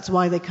 That's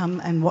why they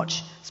come and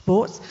watch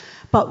sports.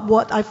 But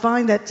what I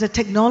find that the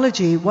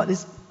technology, what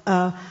is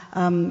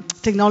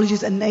technology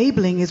is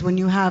enabling, is when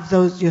you have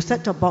your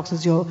set-top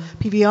boxes, your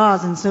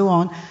PVRs and so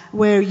on,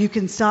 where you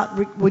can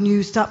when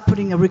you start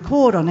putting a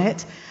record on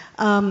it,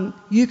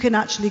 you can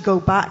actually go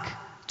back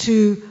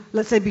to,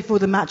 let's say, before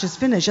the match is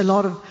finished. A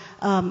lot of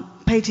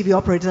pay TV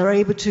operators are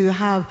able to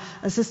have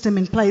a system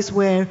in place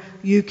where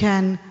you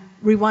can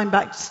rewind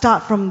back,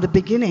 start from the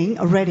beginning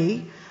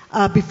already,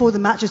 before the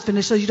match is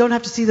finished, so you don't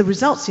have to see the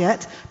results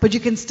yet, but you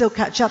can still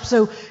catch up.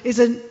 So it's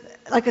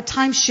like a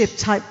time shift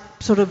type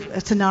sort of a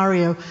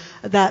scenario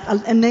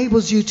that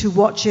enables you to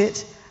watch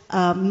it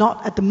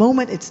not at the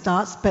moment it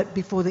starts, but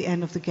before the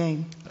end of the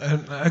game.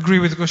 I agree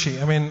with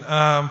Gushi. I mean,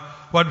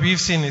 what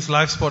we've seen is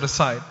live sport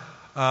aside,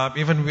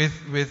 even with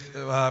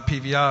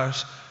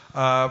PVRs,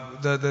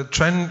 the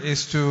trend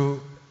is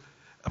to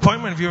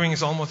appointment viewing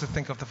is almost a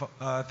thing of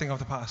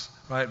the past,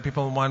 right?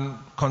 People want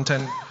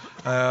content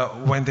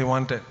when they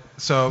want it.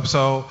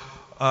 So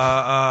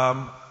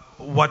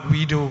what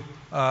we do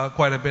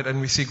quite a bit,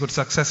 and we see good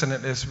success in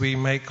it, is we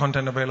make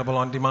content available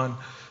on demand,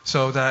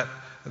 so that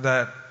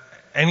that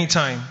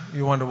anytime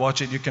you want to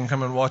watch it, you can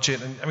come and watch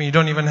it. And I mean, you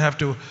don't even have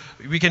to.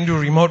 We can do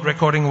remote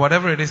recording,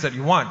 whatever it is that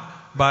you want.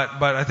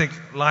 But I think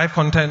live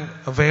content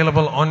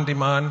available on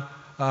demand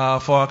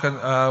for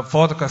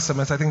the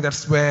customers. I think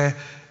that's where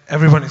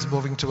everyone is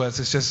moving towards.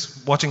 It's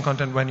just watching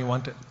content when you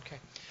want it. Okay.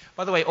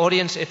 By the way,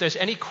 audience, if there's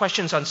any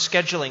questions on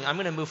scheduling, I'm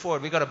going to move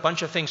forward. We've got a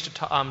bunch of things to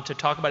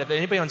talk about. If there's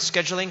anybody on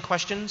scheduling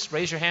questions,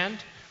 raise your hand.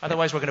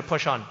 Otherwise, we're going to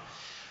push on.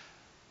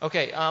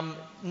 Okay,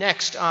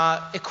 next,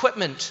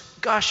 equipment.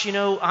 Gosh, you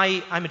know,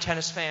 I'm a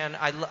tennis fan.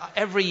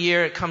 Every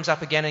year it comes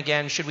up again and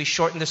again. Should we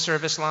shorten the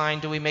service line?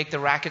 Do we make the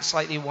racket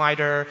slightly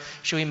wider?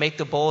 Should we make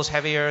the balls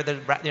heavier?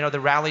 The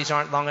rallies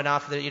aren't long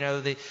enough.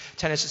 The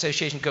Tennis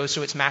Association goes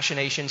through its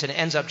machinations and it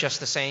ends up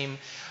just the same.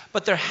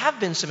 But there have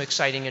been some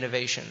exciting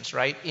innovations,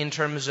 right, in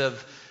terms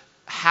of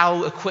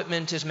how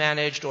equipment is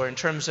managed, or in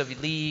terms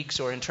of leagues,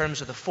 or in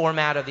terms of the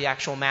format of the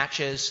actual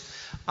matches.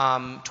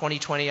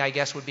 2020, I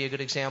guess, would be a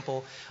good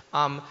example.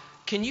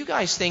 Can you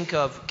guys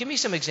give me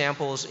some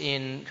examples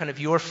in kind of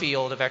your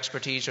field of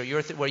expertise, or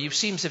where you've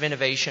seen some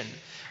innovation,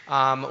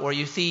 or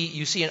you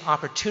see an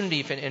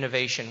opportunity for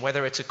innovation,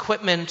 whether it's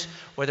equipment,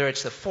 whether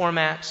it's the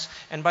formats.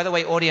 And by the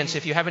way, audience,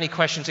 if you have any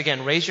questions,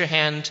 again, raise your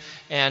hand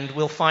and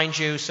we'll find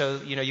you,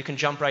 so you can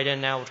jump right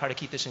in now. We'll try to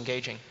keep this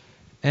engaging.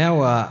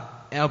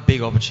 Our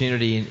big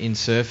opportunity in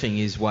surfing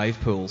is wave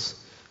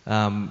pools.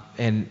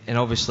 And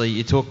obviously,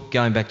 you talk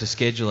going back to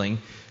scheduling,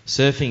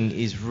 surfing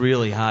is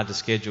really hard to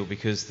schedule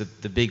because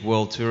the big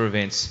World Tour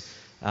events,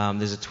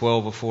 there's a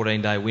 12 or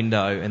 14-day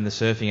window and the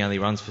surfing only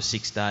runs for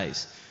 6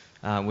 days,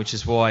 which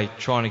is why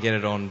trying to get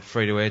it on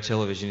free-to-air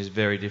television is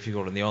very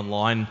difficult, and the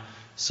online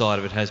side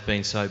of it has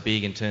been so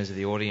big in terms of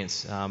the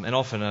audience. And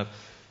often a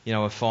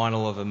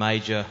final of a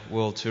major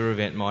World Tour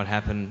event might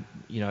happen,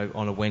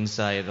 on a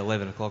Wednesday at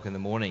 11 o'clock in the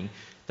morning.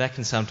 That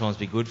can sometimes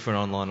be good for an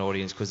online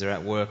audience because they're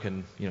at work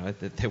and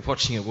they're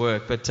watching at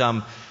work. But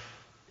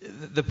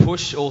the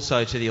push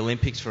also to the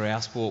Olympics for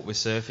our sport with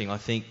surfing, I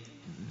think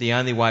the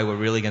only way we're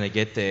really going to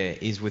get there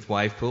is with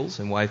wave pools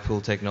and wave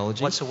pool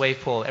technology. What's a wave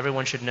pool?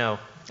 Everyone should know.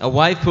 A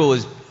wave pool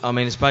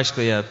it's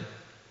basically an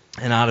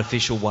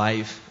artificial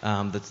wave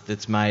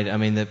that's made. I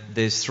mean,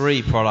 there's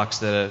 3 products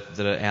that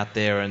are out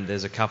there, and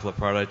there's a couple of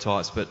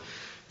prototypes, but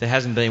there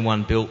hasn't been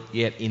one built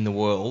yet in the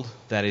world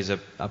that is a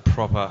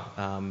proper,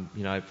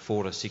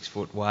 4 to 6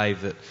 foot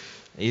wave that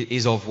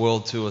is of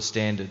World Tour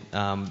standard.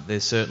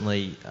 There's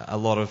certainly a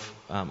lot of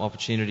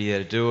opportunity there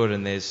to do it,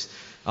 and it's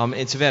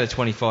about a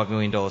 $25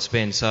 million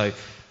spend. So,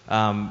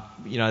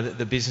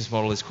 the business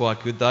model is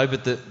quite good though,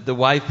 but the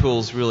wave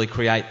pools really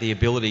create the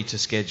ability to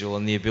schedule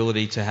and the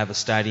ability to have a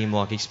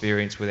stadium-like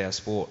experience with our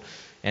sport.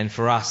 And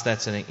for us,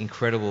 that's an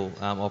incredible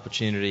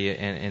opportunity,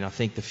 and I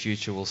think the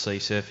future will see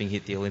surfing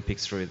hit the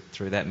Olympics through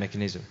that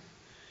mechanism.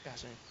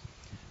 Fascinating.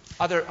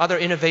 Other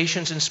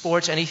innovations in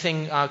sports?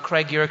 Anything,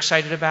 Craig, you're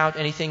excited about?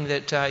 Anything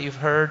that you've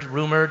heard,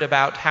 rumored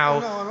about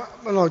how?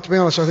 No, to be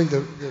honest, I think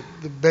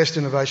the best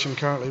innovation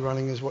currently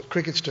running is what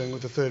cricket's doing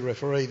with the third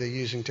referee. They're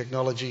using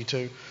technology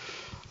to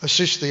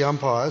assist the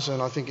umpires,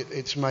 and I think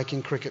it's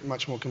making cricket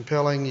much more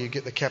compelling. You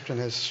get the captain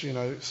has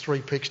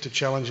 3 picks to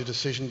challenge a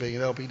decision, being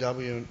an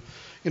LBW,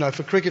 and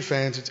for cricket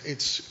fans,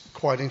 it's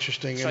quite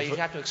interesting. So you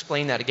have to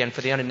explain that again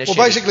for the uninitiated.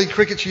 Well, basically,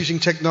 cricket's using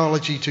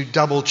technology to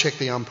double-check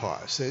the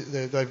umpires.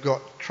 They've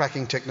got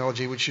tracking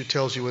technology which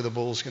tells you where the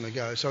ball's going to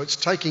go. So it's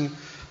taking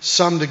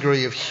some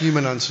degree of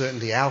human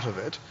uncertainty out of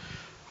it,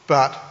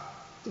 but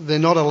they're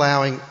not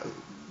allowing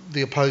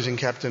the opposing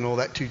captain or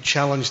that to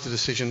challenge the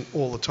decision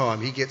all the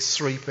time. He gets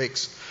 3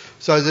 picks.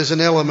 So there's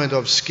an element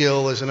of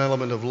skill, there's an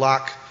element of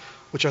luck,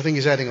 which I think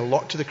is adding a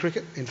lot to the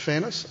cricket, in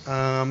fairness.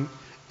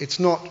 It's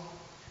not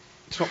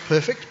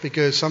perfect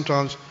because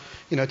sometimes,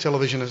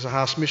 television is a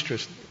harsh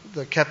mistress.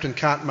 The captain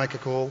can't make a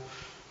call.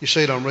 You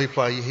see it on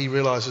replay, he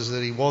realises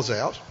that he was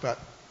out, but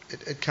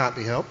it can't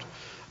be helped.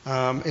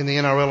 In the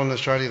NRL in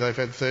Australia, they've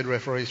had third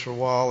referees for a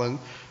while,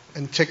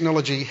 and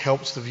technology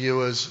helps the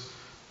viewers,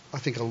 I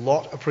think, a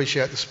lot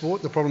appreciate the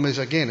sport. The problem is,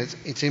 again,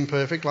 it's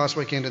imperfect. Last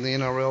weekend in the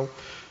NRL,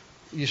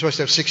 you're supposed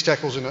to have 6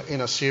 tackles in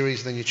a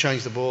series, then you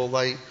change the ball.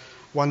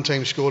 One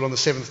team scored on the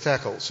 7th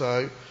tackle,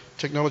 so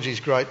technology is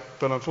great,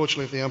 but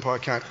unfortunately if the umpire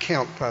can't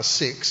count past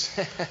 6,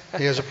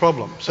 he has a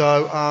problem.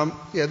 So,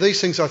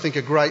 these things I think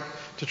are great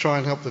to try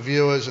and help the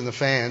viewers and the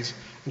fans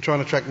and try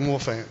and attract more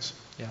fans.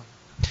 Yeah.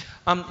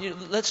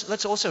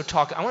 Let's also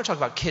talk. I want to talk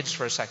about kids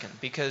for a second,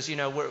 because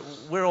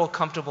we're all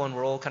comfortable and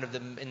we're all kind of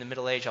in the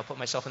middle age. I'll put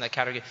myself in that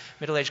category.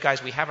 Middle-aged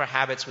guys, we have our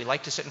habits. We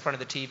like to sit in front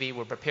of the TV.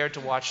 We're prepared to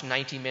watch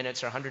 90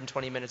 minutes or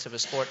 120 minutes of a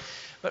sport.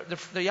 But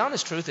the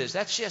honest truth is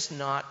that's just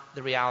not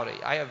the reality.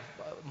 I have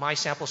my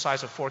sample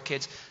size of 4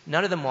 kids.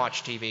 None of them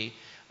watch TV.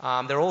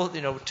 They're all,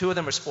 2 of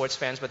them are sports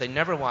fans, but they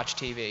never watch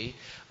TV.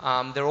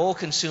 They're all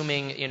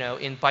consuming,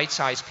 in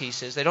bite-sized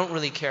pieces. They don't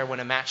really care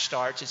when a match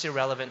starts. It's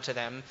irrelevant to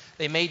them.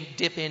 They may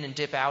dip in and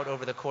dip out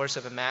over the course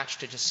of a match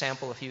to just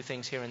sample a few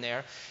things here and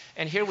there.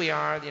 And here we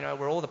are,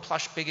 we're all the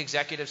plush big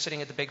executives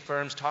sitting at the big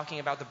firms talking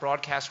about the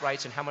broadcast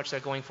rights and how much they're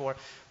going for.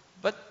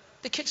 But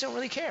the kids don't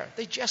really care.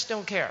 They just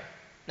don't care.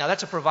 Now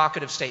that's a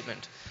provocative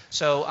statement.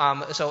 So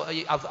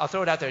I'll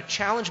throw it out there.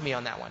 Challenge me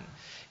on that one.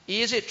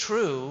 Is it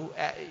true?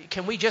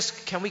 Can we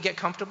get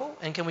comfortable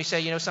and can we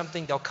say, you know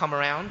something? They'll come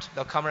around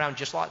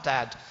just like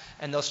that,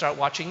 and they'll start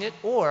watching it.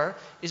 Or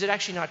is it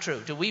actually not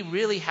true? Do we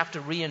really have to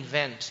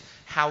reinvent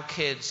how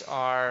kids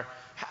are,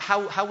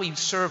 how we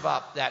serve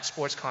up that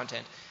sports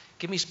content?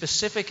 Give me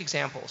specific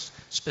examples,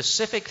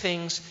 specific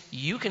things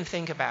you can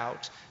think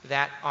about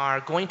that are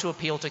going to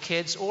appeal to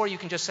kids, or you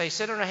can just say,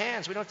 sit on our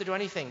hands, we don't have to do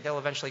anything, they'll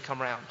eventually come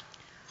around.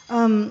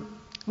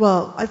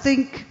 Well, I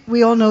think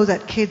we all know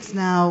that kids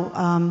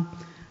now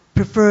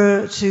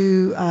prefer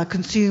to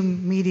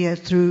consume media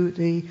through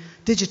the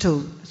digital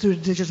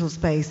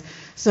space.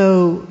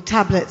 So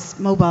tablets,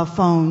 mobile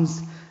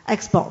phones,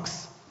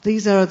 Xbox,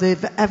 these are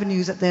the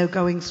avenues that they're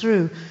going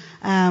through.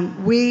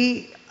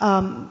 We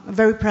are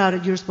very proud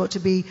at Eurosport to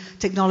be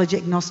technology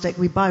agnostic.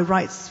 We buy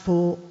rights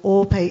for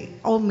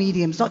all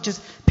mediums, not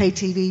just pay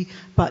TV,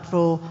 but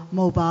for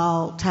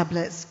mobile,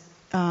 tablets,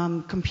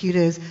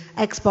 computers,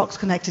 Xbox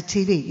connected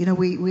TV. You know,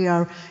 we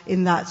are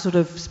in that sort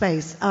of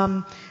space.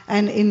 And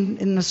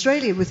in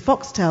Australia with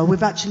Foxtel,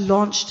 we've actually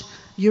launched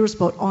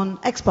Eurosport on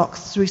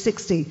Xbox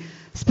 360,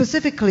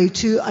 specifically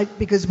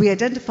because we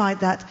identified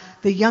that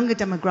the younger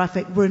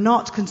demographic were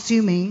not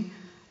consuming.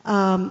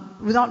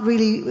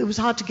 It was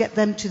hard to get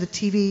them to the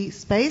TV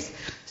space.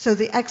 So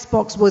the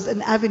Xbox was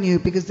an avenue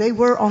because they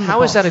were on the box.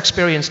 How is that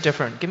experience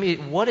different? Give me,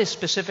 what is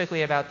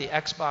specifically about the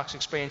Xbox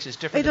experience is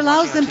different? It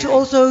allows them to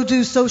also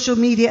do social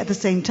media at the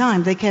same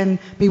time. They can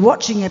be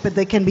watching it, but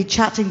they can be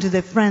chatting to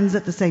their friends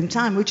at the same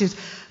time, which is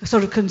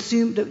sort of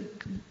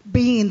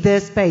being in their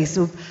space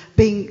of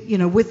being, you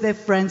know, with their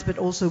friends, but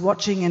also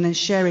watching and then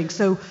sharing.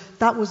 So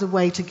that was a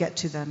way to get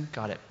to them.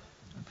 Got it.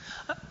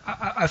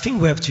 I think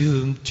we have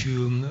to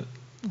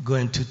go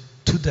into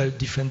two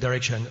different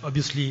directions.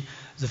 Obviously,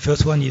 the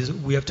first one is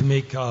we have to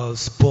make our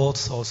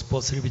sports or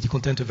sports celebrity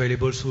content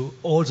available to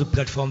all the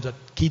platforms that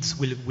kids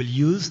will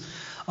use.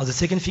 And the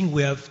second thing,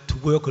 we have to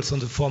work also on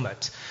the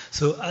format.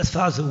 So as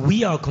far as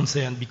we are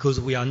concerned,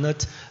 because we are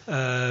not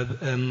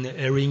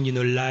airing, you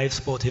know, live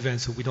sport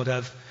events, so we don't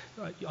have,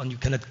 and you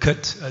cannot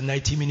cut a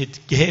 90-minute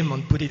game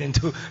and put it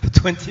into a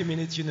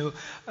 20-minute, you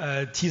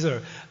know,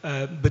 teaser.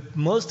 But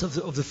most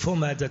of the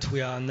format that we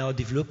are now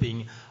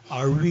developing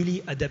are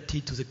really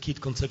adapted to the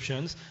kid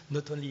conceptions,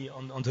 not only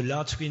on the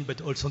large screen, but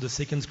also on the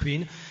second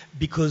screen,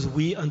 because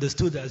we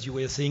understood, as you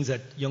were saying,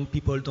 that young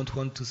people don't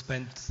want to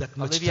spend that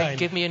much Olivier, time.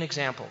 give me an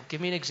example.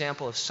 Give me an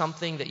example of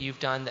something that you've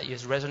done that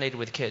has resonated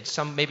with kids.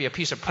 Maybe a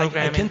piece of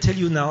programming. I can tell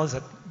you now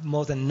that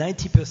more than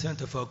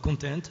 90% of our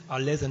content are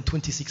less than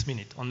 26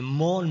 minutes, and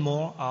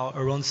more are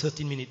around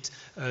 13-minute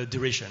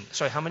duration.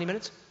 Sorry, how many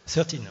minutes?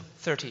 13.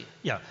 30.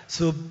 Yeah.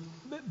 So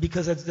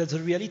because that's the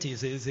reality.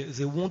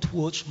 They won't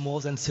watch more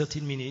than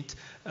 13 minutes,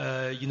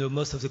 you know,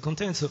 most of the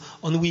content. So,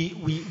 and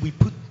we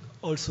put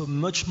also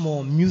much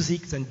more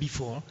music than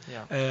before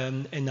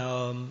in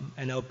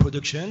our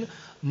production.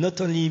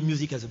 Not only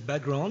music as a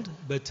background,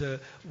 but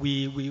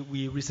we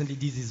recently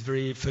did this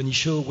very funny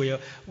show where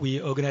we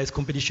organized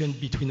competition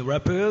between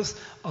rappers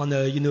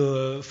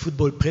and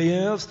football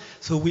players.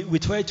 So we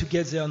try to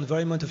get the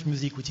environment of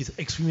music, which is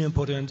extremely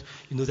important.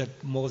 You know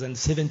that more than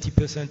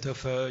 70%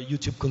 of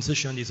YouTube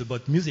consumption is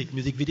about music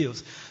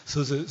videos.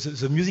 So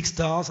the music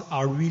stars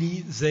are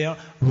really their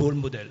role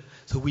model.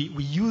 So we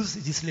use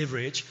this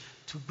leverage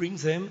to bring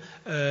them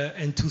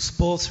into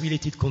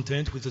sports-related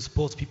content with the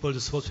sports people,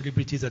 the sports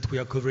celebrities that we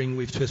are covering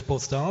with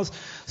Sports Stars.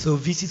 So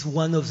this is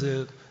one of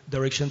the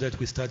directions that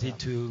we started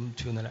to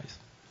analyze.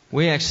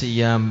 We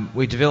actually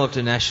we developed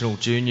a national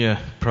junior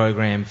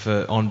program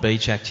for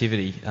on-beach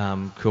activity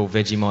called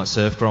Vegemite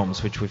Surf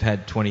Groms, which we've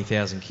had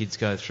 20,000 kids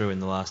go through in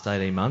the last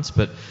 18 months.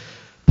 But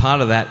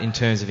part of that, in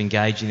terms of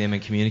engaging them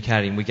and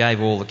communicating, we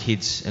gave all the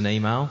kids an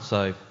email,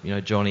 so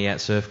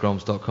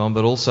johnny@surfgroms.com,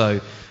 but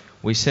also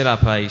we set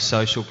up a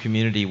social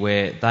community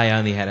where they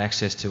only had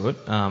access to it,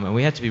 and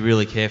we had to be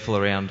really careful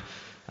around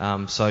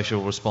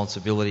social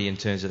responsibility in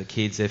terms of the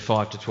kids. They're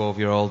 5 to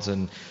 12-year-olds,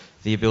 and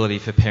the ability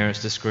for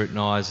parents to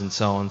scrutinise and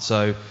so on.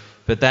 So,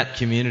 but that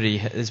community,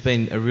 there's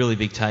been a really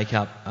big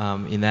take-up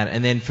in that.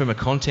 And then from a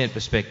content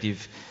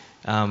perspective,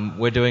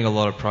 we're doing a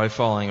lot of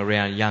profiling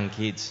around young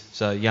kids,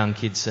 so young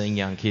kids seeing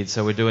young kids.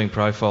 So we're doing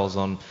profiles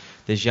on,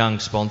 there's young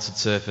sponsored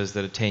surfers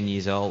that are 10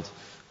 years old,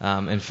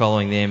 and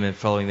following them and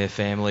following their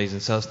families.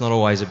 And so it's not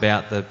always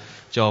about the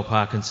Joel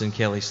Parkinson,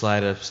 Kelly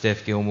Slater,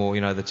 Steph Gilmore,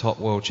 the top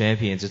world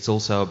champions. It's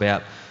also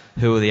about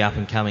who are the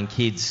up-and-coming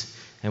kids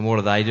and what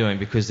are they doing,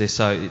 because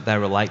they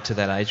relate to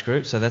that age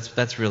group. So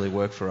that's really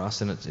worked for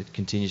us, and it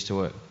continues to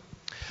work.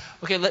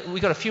 Okay,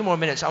 we've got a few more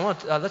minutes.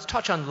 Let's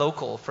touch on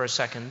local for a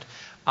second.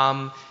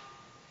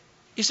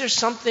 Is there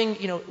something,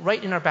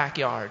 right in our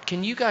backyard?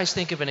 Can you guys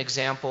think of an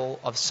example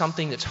of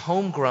something that's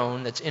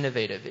homegrown, that's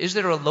innovative? Is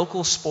there a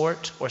local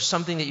sport or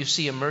something that you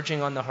see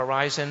emerging on the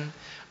horizon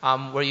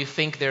where you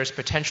think there's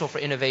potential for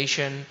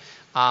innovation,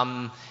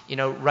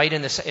 right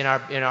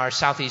in our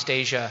Southeast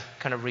Asia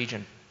kind of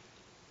region?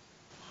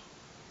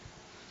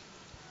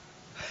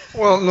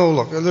 Well, no,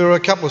 look, there are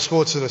a couple of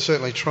sports that are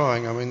certainly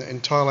trying. I mean,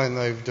 in Thailand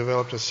they've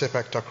developed a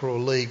sepak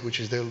takraw league, which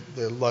is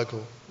their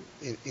local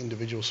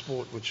individual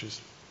sport, which is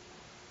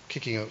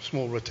kicking a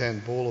small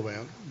rattan ball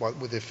around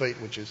with their feet,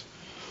 which is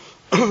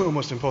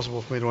almost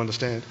impossible for me to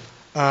understand.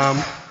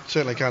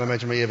 Certainly can't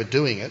imagine me ever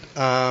doing it.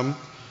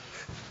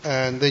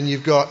 And then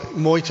you've got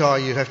Muay Thai,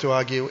 you'd have to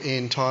argue,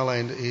 in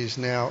Thailand is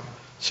now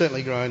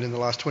certainly grown in the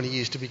last 20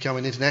 years to become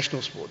an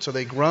international sport. So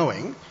they're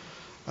growing.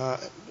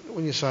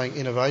 When you're saying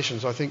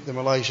innovations, I think the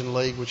Malaysian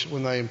League, which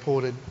when they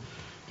imported,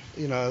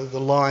 the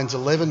Lions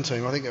 11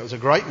 team, I think that was a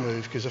great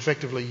move because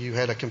effectively you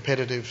had a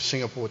competitive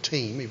Singapore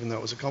team, even though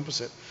it was a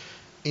composite,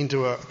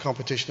 into a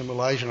competition in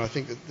Malaysia. And I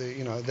think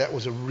that that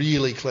was a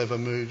really clever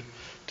move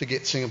to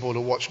get Singapore to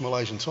watch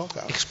Malaysian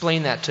soccer.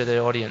 Explain that to the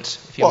audience,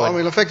 if you would. I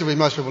mean, effectively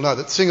most people know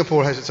that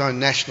Singapore has its own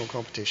national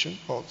competition,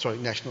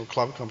 national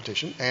club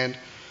competition, and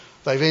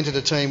they've entered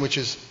a team which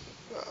is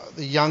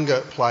the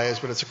younger players,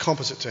 but it's a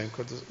composite team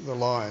called the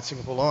Lions,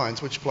 Singapore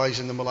Lions, which plays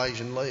in the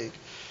Malaysian League.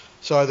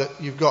 So that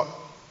you've got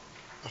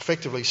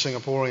effectively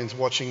Singaporeans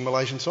watching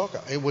Malaysian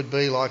soccer. It would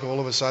be like all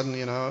of a sudden,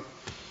 a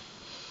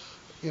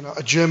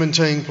German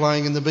team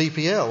playing in the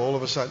BPL. All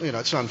of a sudden,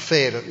 it's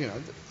unfair to,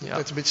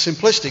 that's a bit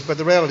simplistic, but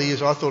the reality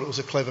is I thought it was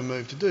a clever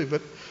move to do.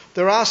 But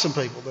there are some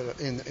people that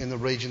are in the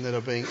region that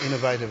are being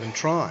innovative and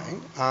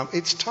trying.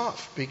 It's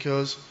tough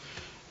because,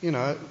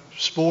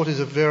 sport is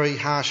a very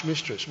harsh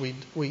mistress. We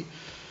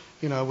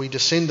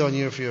descend on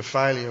you for your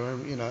failure,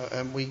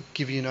 and we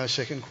give you no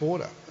second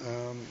quarter.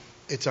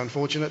 It's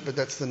unfortunate, but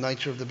that's the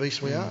nature of the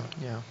beast we are.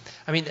 Yeah.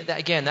 I mean,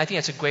 again, I think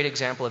that's a great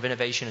example of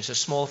innovation. It's a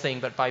small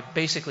thing, but by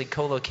basically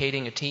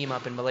co-locating a team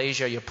up in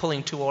Malaysia, you're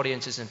pulling two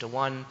audiences into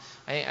one.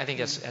 I think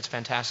that's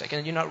fantastic.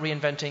 And you're not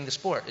reinventing the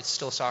sport. It's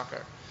still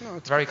soccer. No,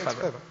 it's very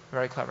clever.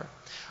 Very clever.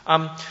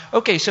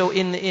 Okay, so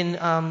in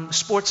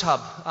Sports Hub,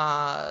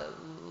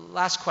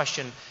 last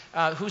question.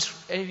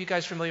 Any of you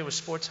guys familiar with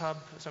Sports Hub?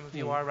 Some of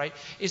you are, right?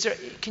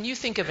 Can you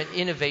think of an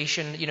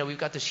innovation? We've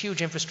got this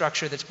huge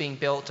infrastructure that's being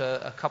built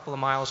a couple of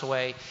miles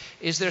away.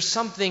 Is there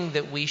something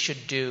that we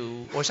should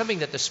do, or something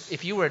that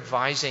if you were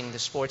advising the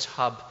Sports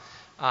Hub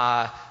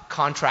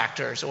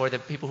contractors or the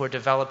people who are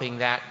developing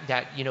that,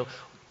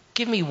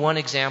 give me one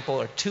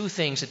example or two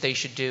things that they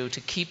should do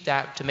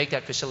to make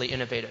that facility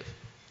innovative.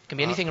 It can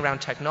be anything around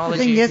technology.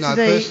 I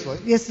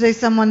think yesterday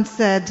someone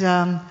said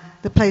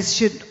the place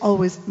should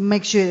always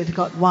make sure it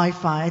got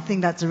Wi-Fi. I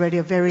think that's already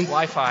a very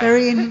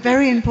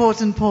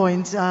important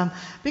point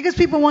because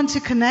people want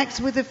to connect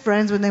with their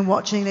friends when they're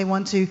watching. They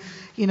want to,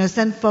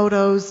 send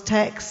photos,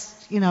 text,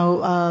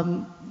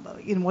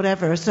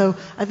 whatever. So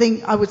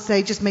I would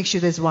say just make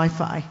sure there's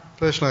Wi-Fi.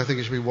 Personally, I think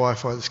it should be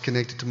Wi-Fi that's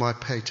connected to my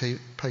pay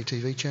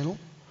TV channel.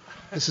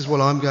 This is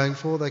what I'm going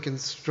for. They can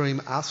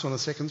stream us on a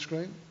second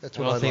screen. That's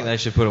what I think they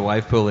should put a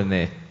wave pool in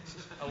there.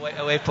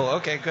 A wave pool.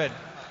 Okay, good.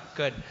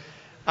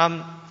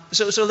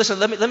 So listen,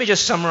 let me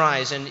just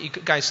summarize, and you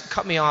guys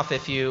cut me off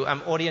if you,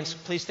 audience,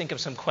 please think of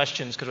some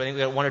questions, because I think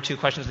we got one or two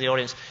questions in the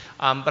audience.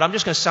 But I'm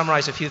just going to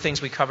summarize a few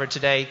things we covered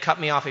today. Cut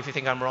me off if you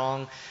think I'm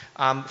wrong.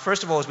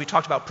 First of all, as we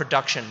talked about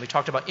production, we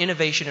talked about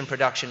innovation in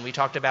production. We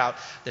talked about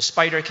the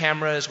spider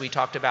cameras. We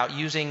talked about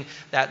using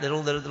that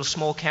little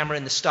small camera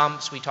in the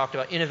stumps. We talked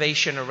about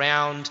innovation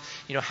around,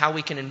 how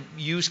we can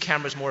use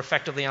cameras more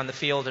effectively on the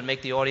field and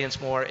make the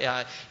audience more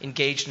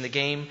engaged in the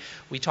game.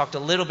 We talked a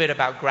little bit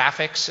about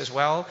graphics as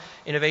well,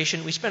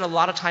 innovation. We spent a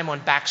lot of time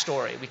on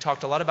backstory. We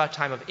talked a lot about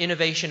time of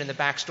innovation in the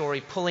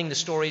backstory, pulling the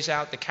stories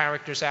out, the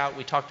characters out.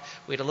 We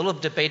had a little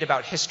debate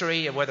about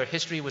history and whether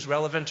history was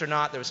relevant or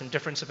not. There was some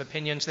difference of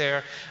opinions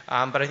there,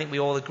 but I think we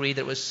all agree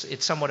that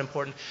it's somewhat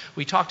important.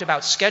 We talked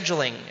about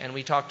scheduling, and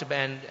we talked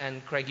about,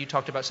 and Craig, you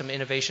talked about some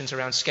innovations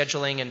around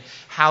scheduling and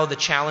how the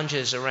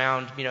challenges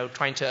around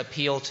trying to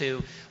appeal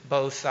to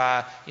both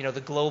the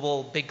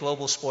big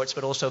global sports,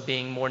 but also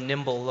being more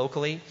nimble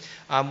locally.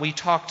 We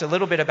talked a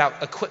little bit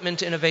about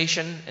equipment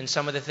innovation and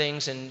some of the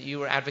things, and you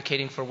were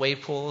advocating for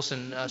wave pools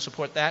and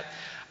support that.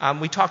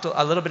 We talked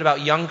a little bit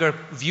about younger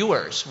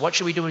viewers. What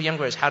should we do with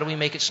younger viewers? How do we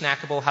make it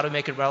snackable? How do we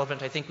make it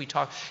relevant? I think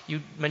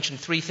you mentioned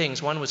three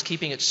things. One was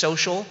keeping it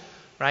social,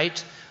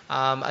 right?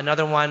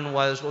 Another one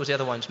was, what was the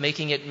other ones?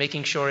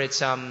 Making sure it's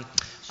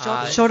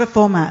shorter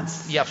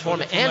formats. Yeah,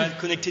 format and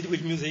connected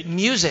with music.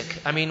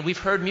 Music. I mean, we've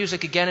heard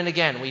music again and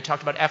again. We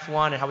talked about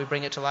F1 and how we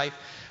bring it to life.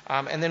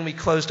 And then we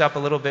closed up a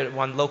little bit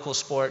on local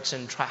sports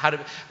and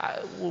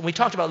when we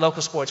talked about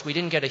local sports, we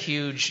didn't get a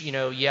huge,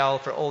 yell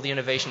for all the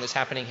innovation that's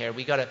happening here.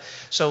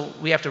 So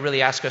we have to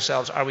really ask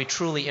ourselves, are we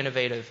truly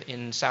innovative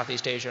in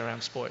Southeast Asia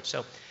around sports?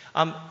 So,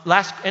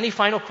 any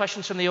final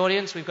questions from the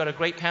audience? We've got a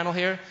great panel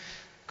here.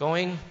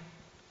 Going.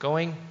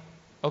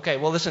 Okay.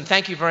 Well, listen.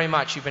 Thank you very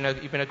much. You've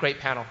been a great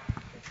panel.